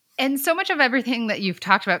 And so much of everything that you've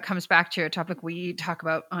talked about comes back to a topic we talk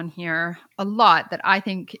about on here a lot that I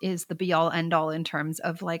think is the be all end all in terms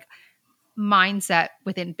of like mindset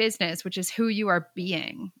within business, which is who you are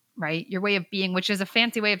being, right? Your way of being, which is a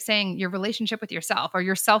fancy way of saying your relationship with yourself or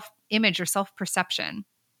your self image or self perception.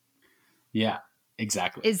 Yeah,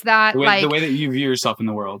 exactly. Is that The like, way that you view yourself in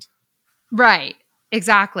the world. right?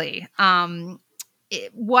 Exactly.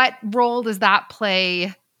 What role does that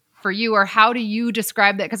play for you, or how do you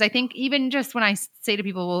describe that? Because I think even just when I say to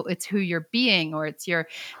people, well, it's who you're being, or it's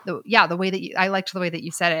the way that I liked the way that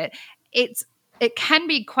you said it. It can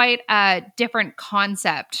be quite a different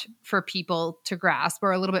concept for people to grasp,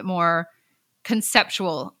 or a little bit more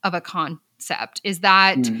conceptual of a concept. Is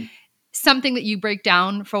that Mm. something that you break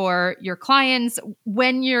down for your clients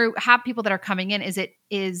when you have people that are coming in?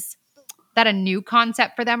 Is that a new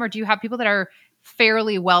concept for them, or do you have people that are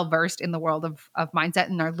fairly well versed in the world of mindset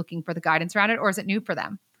and are looking for the guidance around it, or is it new for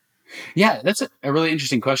them? Yeah, that's a really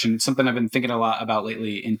interesting question. It's something I've been thinking a lot about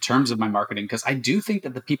lately in terms of my marketing, because I do think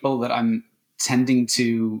that the people that I'm tending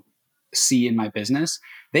to see in my business,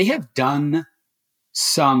 they have done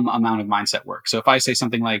some amount of mindset work. So if I say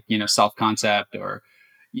something like, self concept or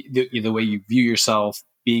the way you view yourself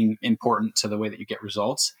being important to the way that you get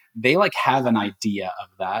results, they like have an idea of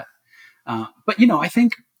that. But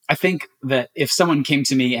I think that if someone came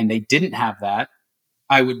to me and they didn't have that,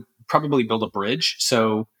 I would probably build a bridge.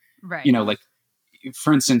 So, Right. like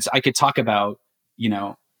for instance, I could talk about, you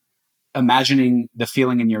know, imagining the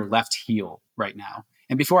feeling in your left heel right now.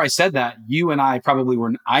 And before I said that, you and I probably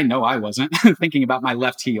were, I know I wasn't thinking about my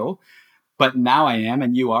left heel, but now I am,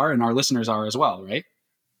 and you are, and our listeners are as well, right?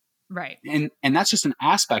 Right. And that's just an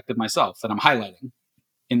aspect of myself that I'm highlighting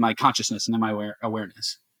in my consciousness and in my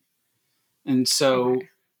awareness. And so Okay.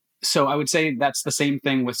 so I would say that's the same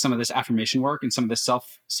thing with some of this affirmation work and some of this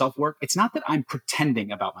self work. It's not that I'm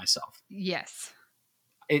pretending about myself. Yes.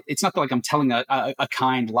 It's not that like I'm telling a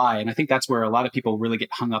kind lie. And I think that's where a lot of people really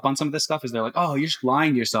get hung up on some of this stuff is they're like, oh, you're just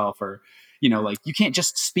lying to yourself, or like you can't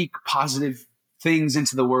just speak positive things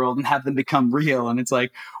into the world and have them become real. And it's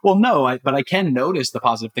like, well, no, but I can notice the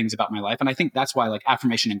positive things about my life. And I think that's why like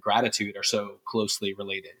affirmation and gratitude are so closely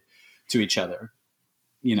related to each other,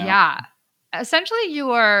 you know? Yeah. Essentially,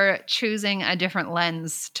 you are choosing a different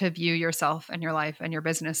lens to view yourself and your life and your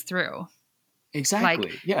business through. Like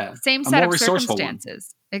Exactly. Yeah. same A set more of resourceful one.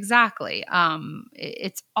 circumstances. Exactly.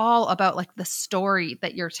 It's all about like the story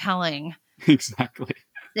that you're telling. Exactly.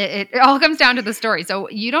 It all comes down to the story. So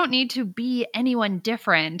you don't need to be anyone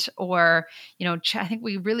different or, I think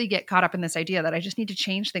we really get caught up in this idea that I just need to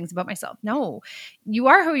change things about myself. No, you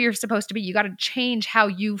are who you're supposed to be. You got to change how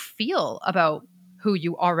you feel about who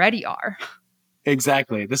you already are.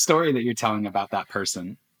 Exactly. The story that you're telling about that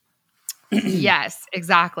person. Yes,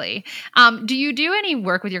 exactly. Do you do any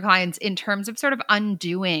work with your clients in terms of sort of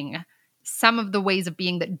undoing some of the ways of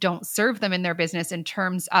being that don't serve them in their business in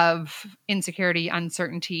terms of insecurity,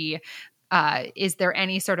 uncertainty? Is there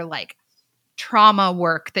any sort of like trauma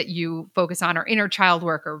work that you focus on, or inner child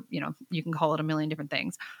work, or, you can call it a million different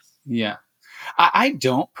things? Yeah. I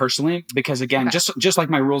don't personally, because again, Okay. just like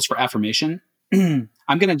my rules for affirmation, I'm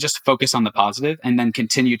going to just focus on the positive and then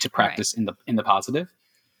continue to Right. practice in the positive.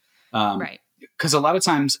 Right. Because a lot of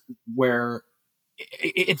times where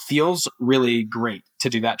it feels really great to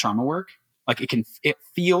do that trauma work, like it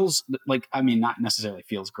feels like, I mean, not necessarily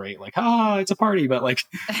feels great, like, it's a party, but like,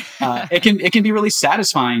 it can be really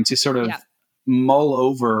satisfying to sort of Yeah. mull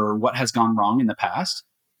over what has gone wrong in the past.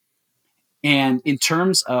 And in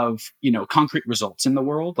terms of, concrete results in the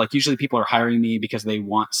world, like usually people are hiring me because they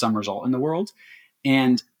want some result in the world.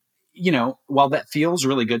 And, while that feels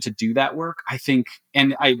really good to do that work, I think,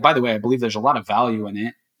 and by the way, I believe there's a lot of value in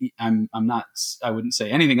it. I'm not, I wouldn't say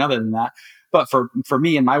anything other than that. But for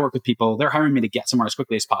me and my work with people, they're hiring me to get somewhere as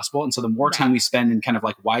quickly as possible. And so the more time Right. we spend in kind of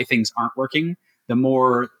like why things aren't working, the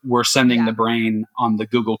more we're sending the Yeah. brain on the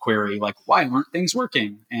Google query, like, why aren't things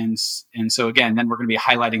working? And so again, then we're going to be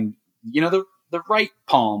highlighting, the right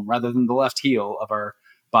palm rather than the left heel of our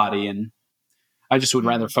body. And I just would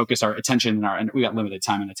rather Mhm. focus our attention and we got limited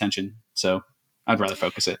time and attention. So I'd rather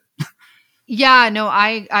focus it. Yeah, no,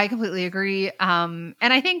 I completely agree. And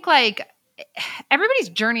I think like everybody's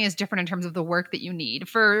journey is different in terms of the work that you need.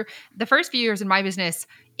 For the first few years in my business,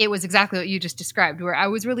 it was exactly what you just described, where I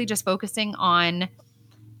was really just focusing on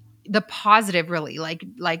the positive, really, like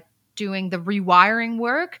doing the rewiring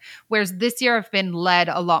work. Whereas this year I've been led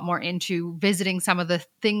a lot more into visiting some of the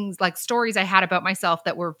things, like stories I had about myself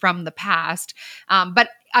that were from the past. But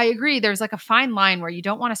I agree, there's like a fine line where you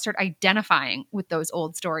don't want to start identifying with those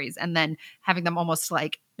old stories and then having them almost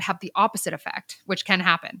like have the opposite effect, which can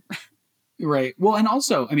happen. Right. Well, and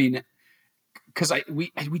also, I mean, because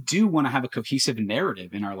we do want to have a cohesive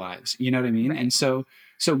narrative in our lives. You know what I mean? Right. And so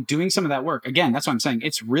doing some of that work, again, that's what I'm saying.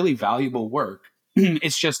 It's really valuable work.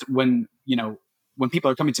 It's just when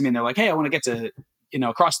people are coming to me and they're like, hey, I want to get to,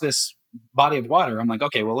 across this body of water. I'm like,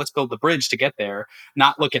 okay, well, let's build the bridge to get there,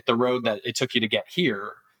 not look at the road that it took you to get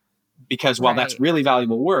here. Because while that's Right. really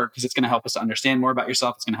valuable work, because it's going to help us to understand more about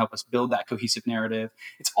yourself, it's going to help us build that cohesive narrative.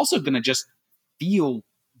 It's also going to just feel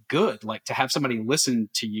good, like to have somebody listen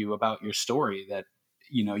to you about your story that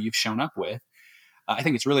you've shown up with. I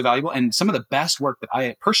think it's really valuable. And some of the best work that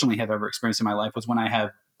I personally have ever experienced in my life was when I have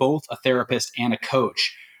both a therapist and a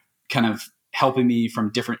coach kind of helping me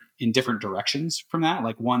in different directions from that,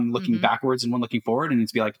 like one looking Hmm. backwards and one looking forward. And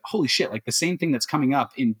it's be like, holy shit, like the same thing that's coming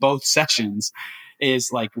up in both sessions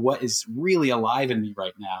is like what is really alive in me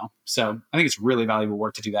right now. So I think it's really valuable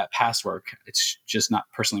work to do that past work. It's just not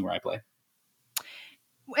personally where I play.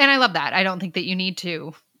 And I love that. I don't think that you need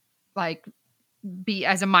to like be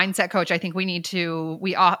as a mindset coach. I think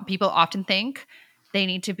people often think they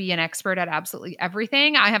need to be an expert at absolutely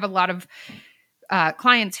everything. I have a lot of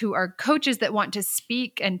clients who are coaches that want to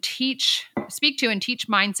speak to and teach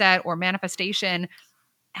mindset or manifestation.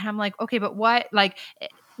 And I'm like, okay, but what, like,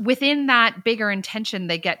 within that bigger intention,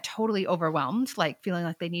 they get totally overwhelmed, like feeling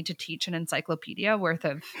like they need to teach an encyclopedia worth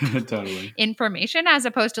of Totally. information, as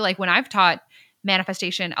opposed to like when I've taught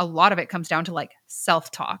manifestation, a lot of it comes down to like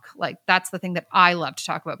self-talk. Like that's the thing that I love to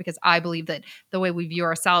talk about, because I believe that the way we view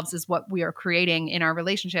ourselves is what we are creating in our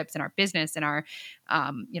relationships, in our business, in our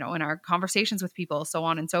in our conversations with people, so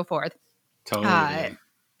on and so forth. uh Totally.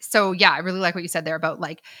 so yeah, I really like what you said there about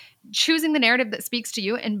like choosing the narrative that speaks to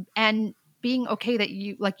you, and being okay that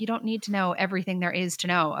you don't need to know everything there is to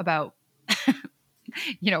know about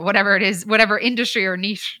whatever it is, whatever industry or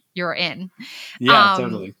niche you're in. Yeah, um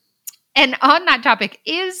totally. and on that topic,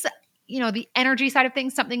 is the energy side of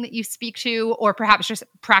things something that you speak to, or perhaps just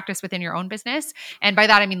practice within your own business? And by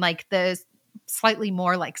that I mean like the slightly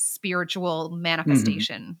more like spiritual Hmm.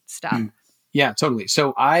 manifestation stuff. Yeah, totally.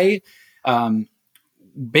 So um,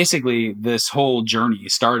 basically, this whole journey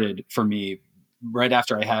started for me right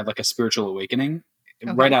after I had like a spiritual awakening.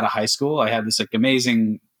 Right Okay. out of high school, I had this like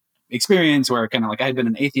amazing experience where kind of like I had been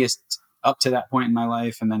an atheist up to that point in my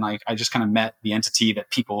life, and then like I just kind of met the entity that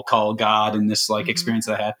people call God in this like Hmm. experience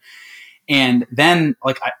that I had. And then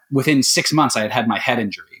within 6 months, I had had my head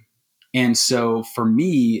injury. And so for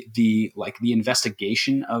me, the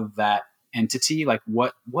investigation of that entity, like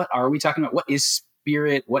what are we talking about? What is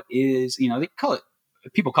spirit? What is,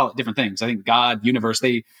 people call it different things. I think God, universe,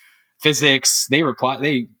 physics, they're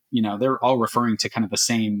all referring to kind of the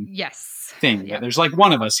same Yes. thing, that Yep. there's like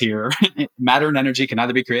one of us here. Matter and energy can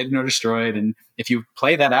neither be created nor destroyed. And if you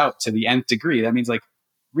play that out to the nth degree, that means like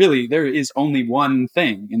really there is only one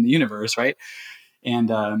thing in the universe, right?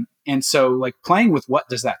 And so like playing with what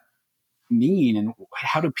does that mean and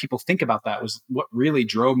how do people think about that was what really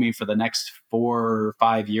drove me for the next 4 or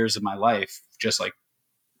 5 years of my life. Just like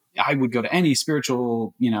I would go to any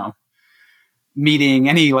spiritual, meeting,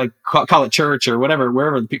 any like call it church or whatever,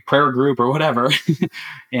 wherever the prayer group or whatever.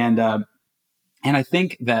 and and I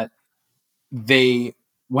think that they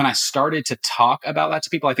when I started to talk about that to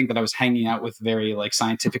people, I think that I was hanging out with very like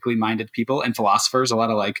scientifically minded people and philosophers, a lot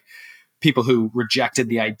of like people who rejected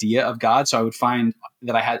the idea of God. So I would find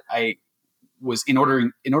that I was in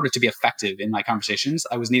order to be effective in my conversations,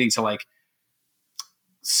 I was needing to like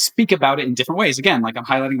speak about it in different ways. Again, like I'm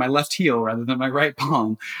highlighting my left heel rather than my right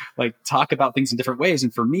palm, like talk about things in different ways.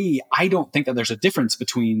 And for me, I don't think that there's a difference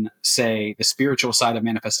between, say, the spiritual side of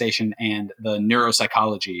manifestation and the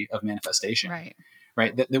neuropsychology of manifestation, Right.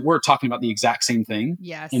 right? That we're talking about the exact same thing.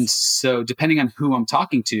 Yes. And so depending on who I'm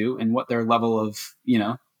talking to and what their level of,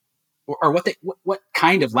 or what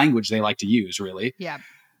kind of language they like to use, really, Yeah.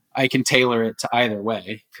 I can tailor it to either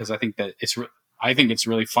way, because I think that I think it's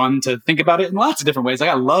really fun to think about it in lots of different ways. Like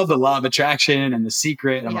I love the law of attraction and The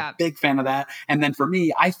Secret. I'm a big fan of that. And then for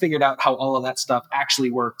me, I figured out how all of that stuff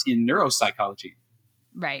actually worked in neuropsychology.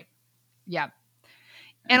 Right. Yeah.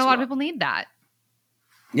 And a lot of people need that.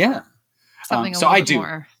 Yeah. Something so a I little bit do.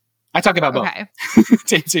 more. I talk about both. Okay.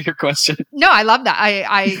 To answer your question. No, I love that.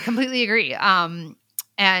 I completely agree.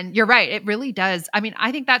 And you're right. It really does. I mean,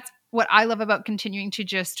 I think that's what I love about continuing to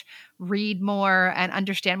just read more and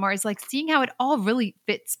understand more is like seeing how it all really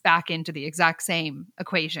fits back into the exact same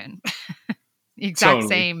equation, the exact Totally.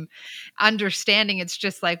 same understanding. It's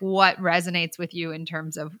just like what resonates with you in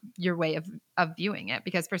terms of your way of viewing it.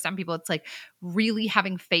 Because for some people, it's like really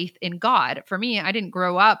having faith in God. For me, I didn't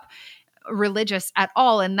grow up religious at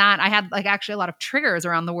all, and that I had like actually a lot of triggers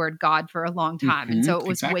around the word God for a long time. And so it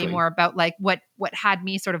was way more about like what had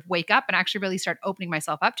me sort of wake up and actually really start opening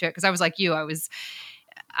myself up to it. Because I was like you,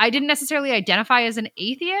 I didn't necessarily identify as an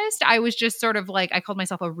atheist. I was just sort of like, I called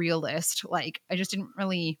myself a realist. Like I just didn't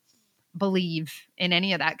really believe in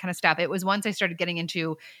any of that kind of stuff. It was once I started getting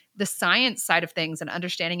into the science side of things and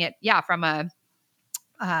understanding it, from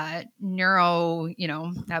a neuro,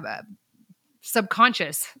 a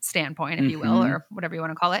subconscious standpoint, if you will, or whatever you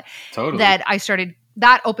want to call it, that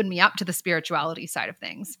that opened me up to the spirituality side of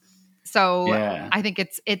things. So I think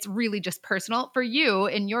it's really just personal for you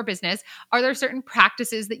in your business. Are there certain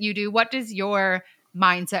practices that you do? What does your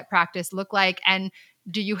mindset practice look like? And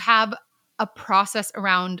do you have a process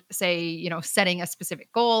around, say, setting a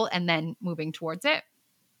specific goal and then moving towards it?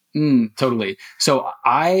 Totally. So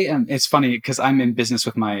it's funny because I'm in business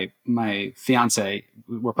with my fiance.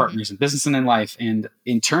 We're partners in business and in life. And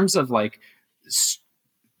in terms of like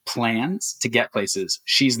plans to get places,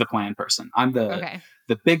 she's the plan person. I'm the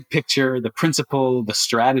big picture, the principle, the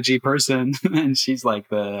strategy person. And she's like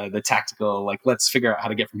the tactical, like, let's figure out how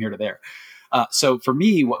to get from here to there. So for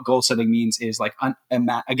me, what goal setting means is like,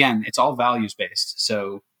 again, it's all values based.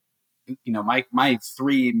 So my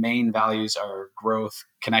three main values are growth,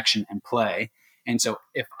 connection, and play. And so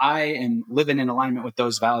if I am living in alignment with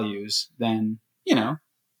those values, then,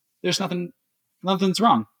 there's nothing's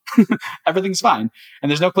wrong. Everything's fine. And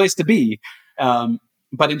there's no place to be.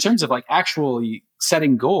 But in terms of like actually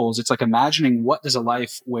setting goals, it's like imagining what does a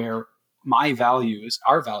life where our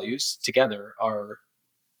values together are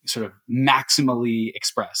sort of maximally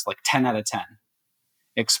expressed, like 10 out of 10.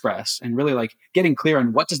 Express, and really like getting clear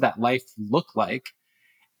on what does that life look like,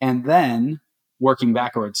 and then working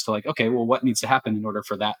backwards to like, okay, well, what needs to happen in order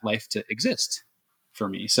for that life to exist for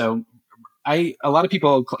me? So a lot of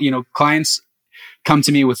people, clients come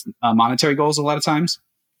to me with monetary goals a lot of times.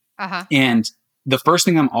 And the first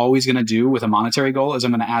thing I'm always going to do with a monetary goal is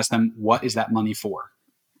I'm going to ask them, what is that money for?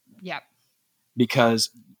 Yep. Because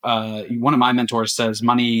one of my mentors says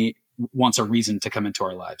money wants a reason to come into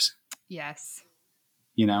our lives. Yes.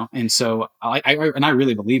 And so I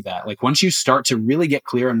really believe that, like, once you start to really get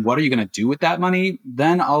clear on what are you going to do with that money,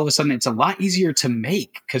 then all of a sudden it's a lot easier to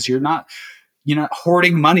make, because you're not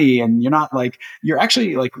hoarding money, and you're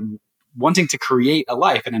actually like wanting to create a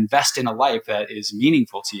life and invest in a life that is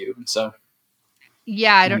meaningful to you. And so,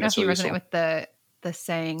 I don't know if you resonate with the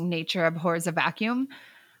saying, nature abhors a vacuum.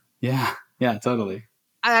 Yeah, totally.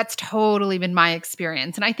 That's totally been my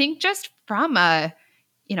experience. And I think just from a,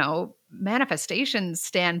 manifestation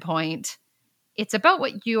standpoint, it's about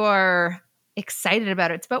what you're excited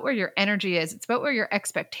about. It's about where your energy is. It's about where your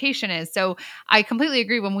expectation is. So I completely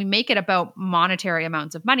agree. When we make it about monetary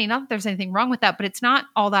amounts of money, not that there's anything wrong with that, but it's not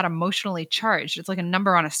all that emotionally charged. It's like a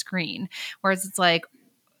number on a screen. Whereas it's like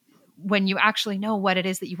when you actually know what it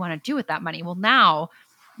is that you want to do with that money, well, now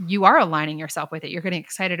you are aligning yourself with it. You're getting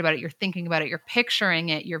excited about it. You're thinking about it. You're picturing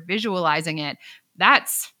it. You're visualizing it.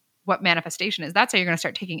 That's what manifestation is. That's how you're going to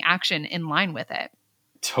start taking action in line with it.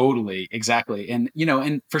 Totally, exactly. And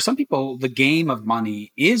and for some people the game of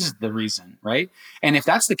money is the reason, right? And if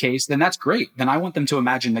that's the case, then that's great. Then I want them to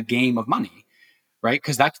imagine the game of money, right?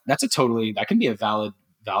 Because that can be a valid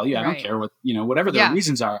value. I don't Right. care what, whatever their Yeah.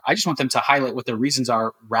 reasons are. I just want them to highlight what their reasons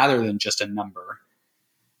are rather than just a number. Yeah.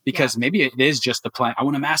 Because maybe it is just the plan. I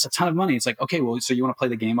want to amass a ton of money. It's like, okay, well, so you want to play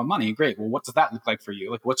the game of money. Great. Well, what does that look like for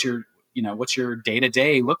you? Like, what's your day to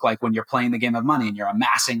day look like when you're playing the game of money and you're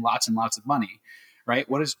amassing lots and lots of money, right?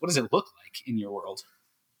 What does it look like in your world?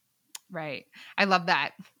 Right. I love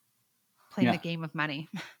that. Playing Yeah. the game of money.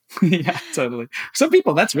 Yeah, totally. Some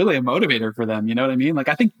people, that's really a motivator for them. You know what I mean? Like,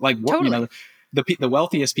 I think like, Totally. the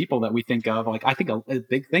wealthiest people that we think of, like, I think a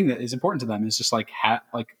big thing that is important to them is just like,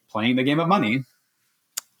 playing the game of money.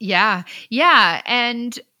 Yeah. Yeah.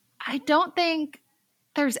 And I don't think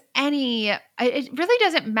there's it really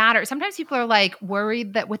doesn't matter. Sometimes people are like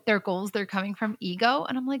worried that with their goals, they're coming from ego.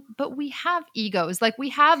 And I'm like, but we have egos. Like we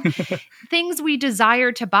have things we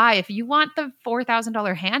desire to buy. If you want the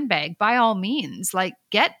 $4,000 handbag, by all means, like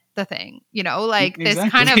get the thing, like this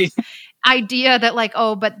kind of Exactly. idea that like,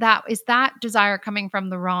 oh, but that desire coming from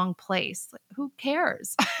the wrong place? Like, who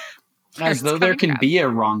cares where As it's though there coming can from? be a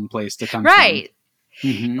wrong place to come from. Right.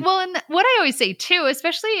 Hmm. Well, and what I always say too,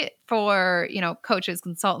 especially for, coaches,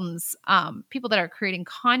 consultants, people that are creating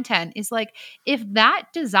content is like, if that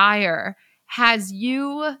desire has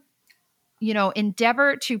you,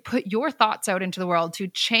 endeavor to put your thoughts out into the world to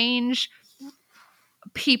change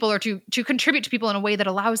people or to contribute to people in a way that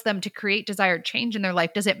allows them to create desired change in their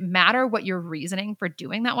life, does it matter what your reasoning for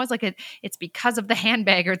doing that was? Like it's because of the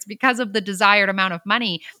handbag or it's because of the desired amount of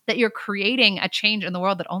money that you're creating a change in the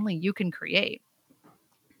world that only you can create.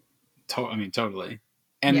 I mean, totally.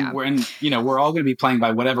 And Yeah. we're all going to be playing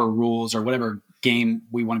by whatever rules or whatever game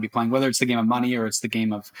we want to be playing, whether it's the game of money or it's the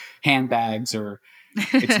game of handbags or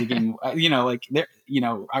it's the game, like there,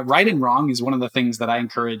 right and wrong is one of the things that I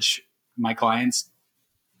encourage my clients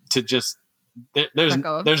to just, there's, Let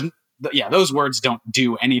go of. there's, yeah, those words don't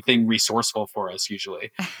do anything resourceful for us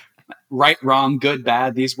usually. Right, wrong, good,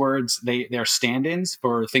 bad. These words, they're stand-ins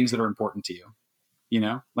for things that are important to you.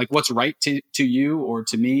 Like what's right to you or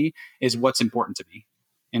to me is what's important to me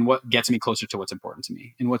and what gets me closer to what's important to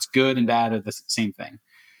me, and what's good and bad are the same thing.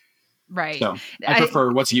 Right. So I I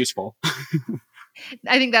prefer what's useful.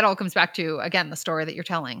 I think that all comes back to, again, the story that you're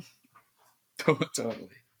telling Totally.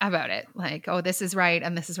 about it. Like, oh, this is right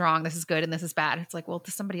and this is wrong. This is good and this is bad. It's like, well,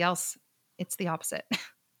 to somebody else, it's the opposite.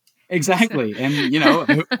 Exactly. And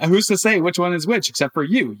who's to say which one is which except for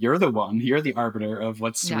you? You're the one. You're the arbiter of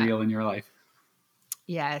what's Yeah. real in your life.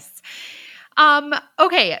 Yes.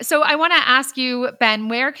 Okay. So I want to ask you, Ben,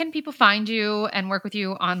 where can people find you and work with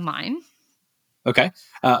you online? Okay.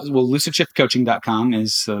 Well, lucidshiftcoaching.com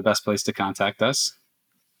is the best place to contact us.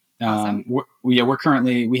 Awesome. We're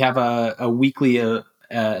currently, we have a weekly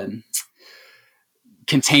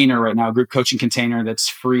container right now, a group coaching container that's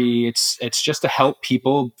free. It's just to help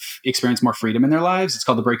people experience more freedom in their lives. It's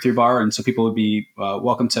called the Breakthrough Bar. And so people would be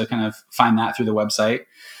welcome to kind of find that through the website.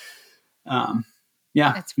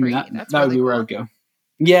 Yeah, It's free. That's that would really be where I cool. would go.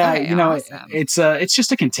 Yeah, Okay. Awesome. it's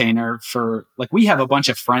just a container for, like, we have a bunch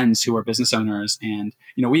of friends who are business owners, and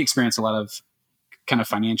we experience a lot of kind of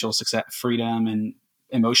financial success, freedom, and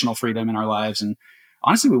emotional freedom in our lives, and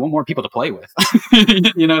honestly, we want more people to play with.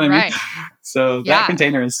 You know what I mean? Right. So that Yeah.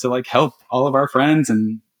 container is to like help all of our friends,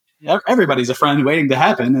 and everybody's a friend waiting to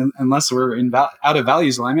happen, unless we're out of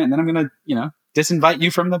values alignment, and then I'm gonna disinvite you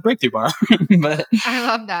from the Breakthrough Bar. But I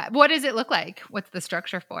love that. What does it look like? What's the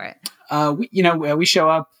structure for it? we show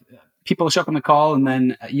up, people show up on the call, and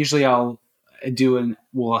then usually we'll do a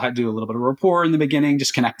little bit of rapport in the beginning,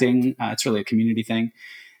 just connecting. It's really a community thing.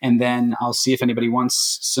 And then I'll see if anybody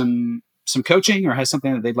wants some coaching or has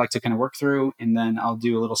something that they'd like to kind of work through. And then I'll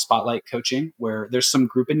do a little spotlight coaching where there's some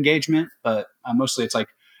group engagement, but mostly it's like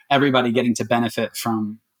everybody getting to benefit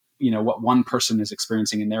from, what one person is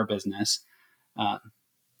experiencing in their business.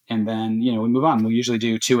 And then, we move on. We usually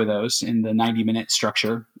do 2 of those in the 90-minute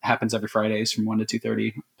structure. It happens every Fridays from 1 to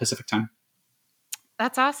 2:30 Pacific time.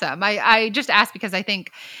 That's awesome. I just asked because I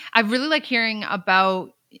think I really like hearing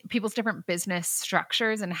about people's different business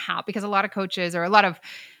structures and how, because a lot of coaches or a lot of,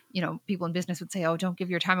 people in business would say, oh, don't give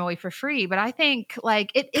your time away for free. But I think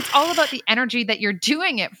like it's all about the energy that you're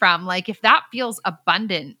doing it from. Like if that feels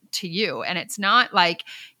abundant to you and it's not like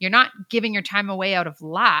you're not giving your time away out of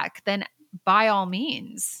lack, then by all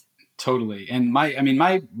means. Totally. And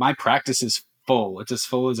my practice is full. It's as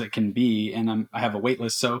full as it can be. And I have a wait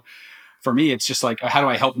list. So for me, it's just like, how do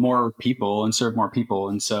I help more people and serve more people?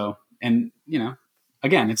 And so, and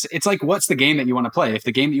again, it's like, what's the game that you want to play? If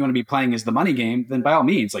the game that you want to be playing is the money game, then by all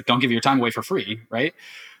means, like, don't give your time away for free, right?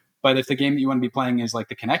 But if the game that you want to be playing is like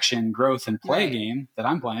the connection, growth, and play Right. game that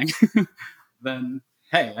I'm playing, then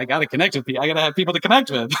hey, I got to connect with people. I got to have people to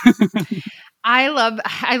connect with. I love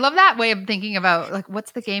that way of thinking about like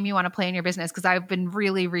what's the game you want to play in your business, because I've been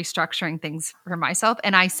really restructuring things for myself,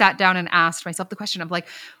 and I sat down and asked myself the question of like,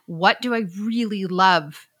 what do I really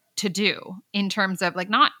love to do in terms of like,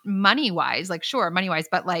 not money wise, like sure money wise,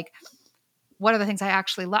 but like what are the things I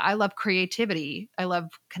actually love? I love creativity. I love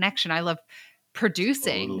connection. I love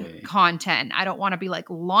producing Totally. content. I don't want to be like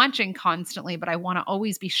launching constantly, but I want to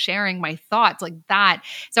always be sharing my thoughts like that.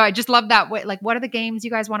 So I just love that way. Like, what are the games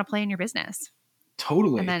you guys want to play in your business? And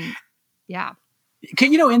Totally. then, yeah.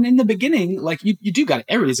 In the beginning, like you do got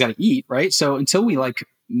everybody's got to eat, right? So until we like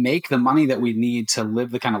make the money that we need to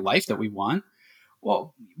live the kind of life that we want,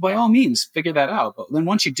 well, by all means, figure that out. But then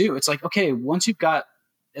once you do, it's like, okay, once you've got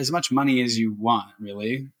as much money as you want,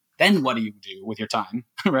 really, then what do you do with your time,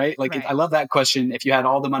 right? Like, I Right. love that question. If you had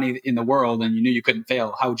all the money in the world and you knew you couldn't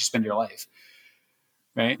fail, how would you spend your life?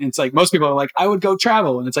 Right. And it's like, most people are like, I would go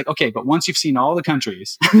travel. And it's like, okay, but once you've seen all the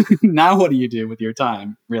countries, now what do you do with your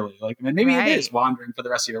time, really? Like, and maybe it is Right. wandering for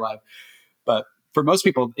the rest of your life. But for most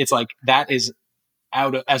people, it's like that is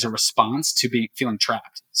as a response to be feeling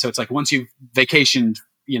trapped. So it's like, once you've vacationed,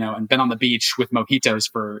 and been on the beach with mojitos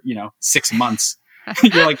for, 6 months,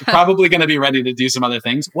 you're like probably going to be ready to do some other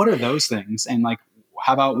things. What are those things? And like,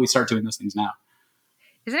 how about we start doing those things now?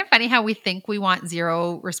 Isn't it funny how we think we want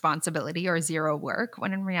zero responsibility or zero work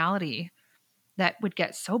when in reality that would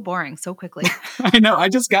get so boring so quickly? I know. I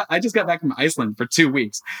just got back from Iceland for 2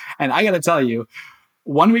 weeks, and I got to tell you,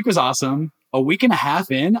 1 week was awesome. A week and a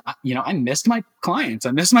half in, I missed my clients.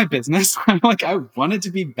 I missed my business. I'm like, I wanted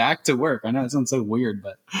to be back to work. I know it sounds so weird,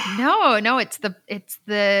 but No, it's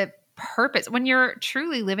the purpose. When you're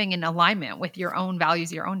truly living in alignment with your own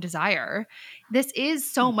values, your own desire, this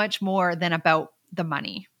is so much more than about the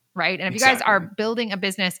money, right? And if you guys are exactly. building a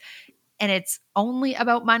business and it's only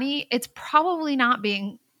about money, it's probably not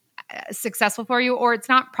being successful for you, or it's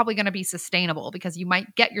not probably going to be sustainable, because you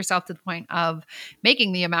might get yourself to the point of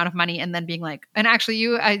making the amount of money and then being like, and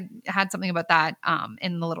actually I had something about that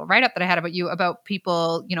in the little write-up that I had about you, about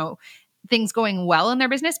people, things going well in their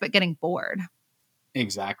business but getting bored.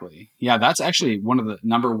 Exactly. Yeah, that's actually one of the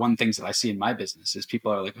number one things that I see in my business is people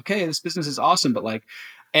are like, okay, this business is awesome, but like,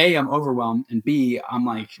 A, I'm overwhelmed, and B, I'm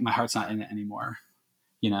like, my heart's not in it anymore.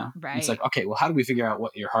 And it's like, Right. okay, well, how do we figure out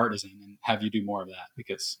what your heart is in and have you do more of that?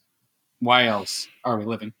 Because why else are we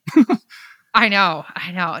living? I know.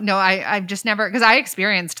 I know. No, I've just never, because I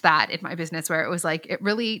experienced that in my business where it was like, it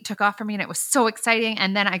really took off for me and it was so exciting.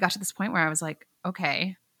 And then I got to this point where I was like,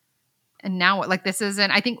 okay, and now what? Like, this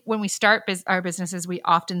isn't, I think when we start our businesses, we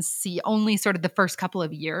often see only sort of the first couple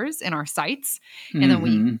of years in our sites. And then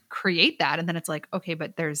we Hmm. create that. And then it's like, okay,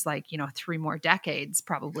 but there's like, 3 more decades,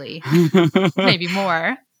 probably, maybe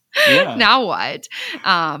more. Yeah, Now what?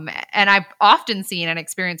 And I've often seen and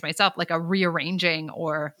experienced myself like a rearranging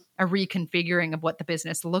or a reconfiguring of what the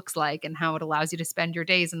business looks like and how it allows you to spend your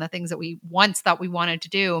days, and the things that we once thought we wanted to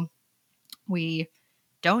do, we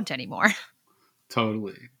don't anymore.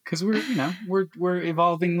 totally. Because we're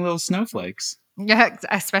evolving little snowflakes. Yeah,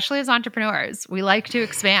 especially as entrepreneurs, we like to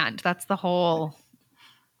expand. That's the whole,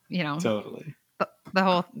 you know, Totally. the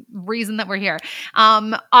whole reason that we're here.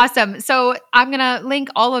 Awesome. So I'm going to link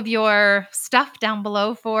all of your stuff down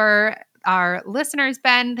below for our listeners.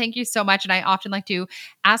 Ben, thank you so much. And I often like to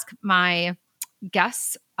ask my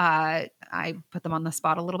guests, I put them on the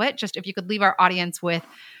spot a little bit, just if you could leave our audience with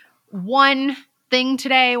one thing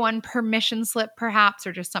today, one permission slip perhaps,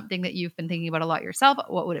 or just something that you've been thinking about a lot yourself,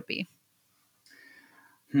 what would it be?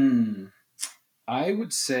 I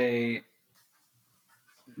would say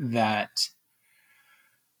that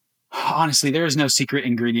honestly, there is no secret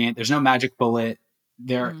ingredient. There's no magic bullet.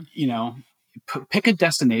 There, Mm, pick a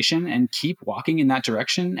destination and keep walking in that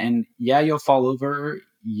direction. And yeah, you'll fall over.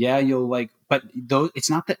 Yeah, you'll but though it's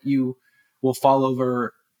not that you will fall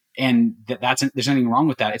over and there's nothing wrong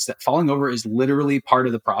with that. It's that falling over is literally part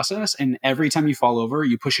of the process. And every time you fall over,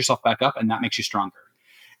 you push yourself back up and that makes you stronger.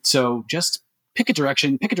 So just pick a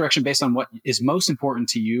direction based on what is most important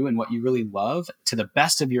to you and what you really love to the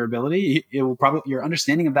best of your ability. It will probably, your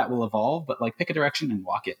understanding of that will evolve, but like pick a direction and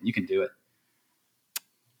walk it. You can do it.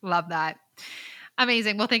 love that.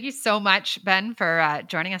 Amazing. Well, thank you so much, Ben, for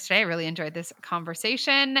joining us today. I really enjoyed this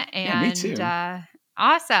conversation, Yeah, me and too.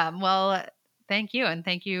 awesome. Well, thank you. And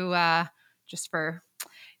thank you just for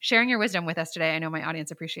sharing your wisdom with us today. I know my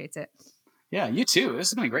audience appreciates it. Yeah, you too. This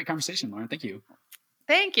has been a great conversation, Lauren. Thank you.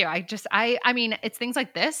 Thank you. I mean, it's things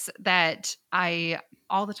like this that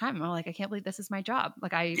all the time, I'm like, I can't believe this is my job.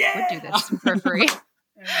 Like I would do this for free.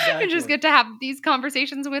 Exactly. You just get to have these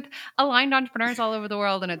conversations with aligned entrepreneurs all over the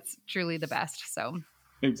world, and it's truly the best. So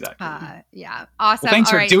Exactly. yeah. Awesome. Well, thanks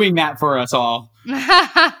all for right. doing that for us all.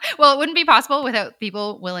 Well, it wouldn't be possible without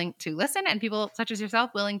people willing to listen and people such as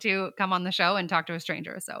yourself willing to come on the show and talk to a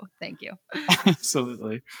stranger. So thank you.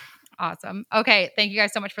 Absolutely. Awesome. Okay. Thank you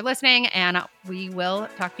guys so much for listening, and we will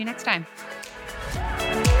talk to you next time.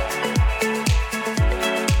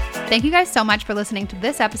 Thank you guys so much for listening to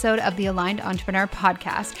this episode of the Aligned Entrepreneur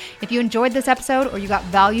Podcast. If you enjoyed this episode or you got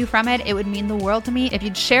value from it, it would mean the world to me if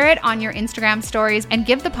you'd share it on your Instagram stories and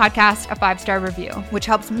give the podcast a 5-star review, which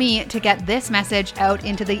helps me to get this message out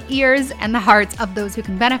into the ears and the hearts of those who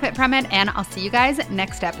can benefit from it. And I'll see you guys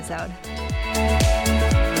next episode.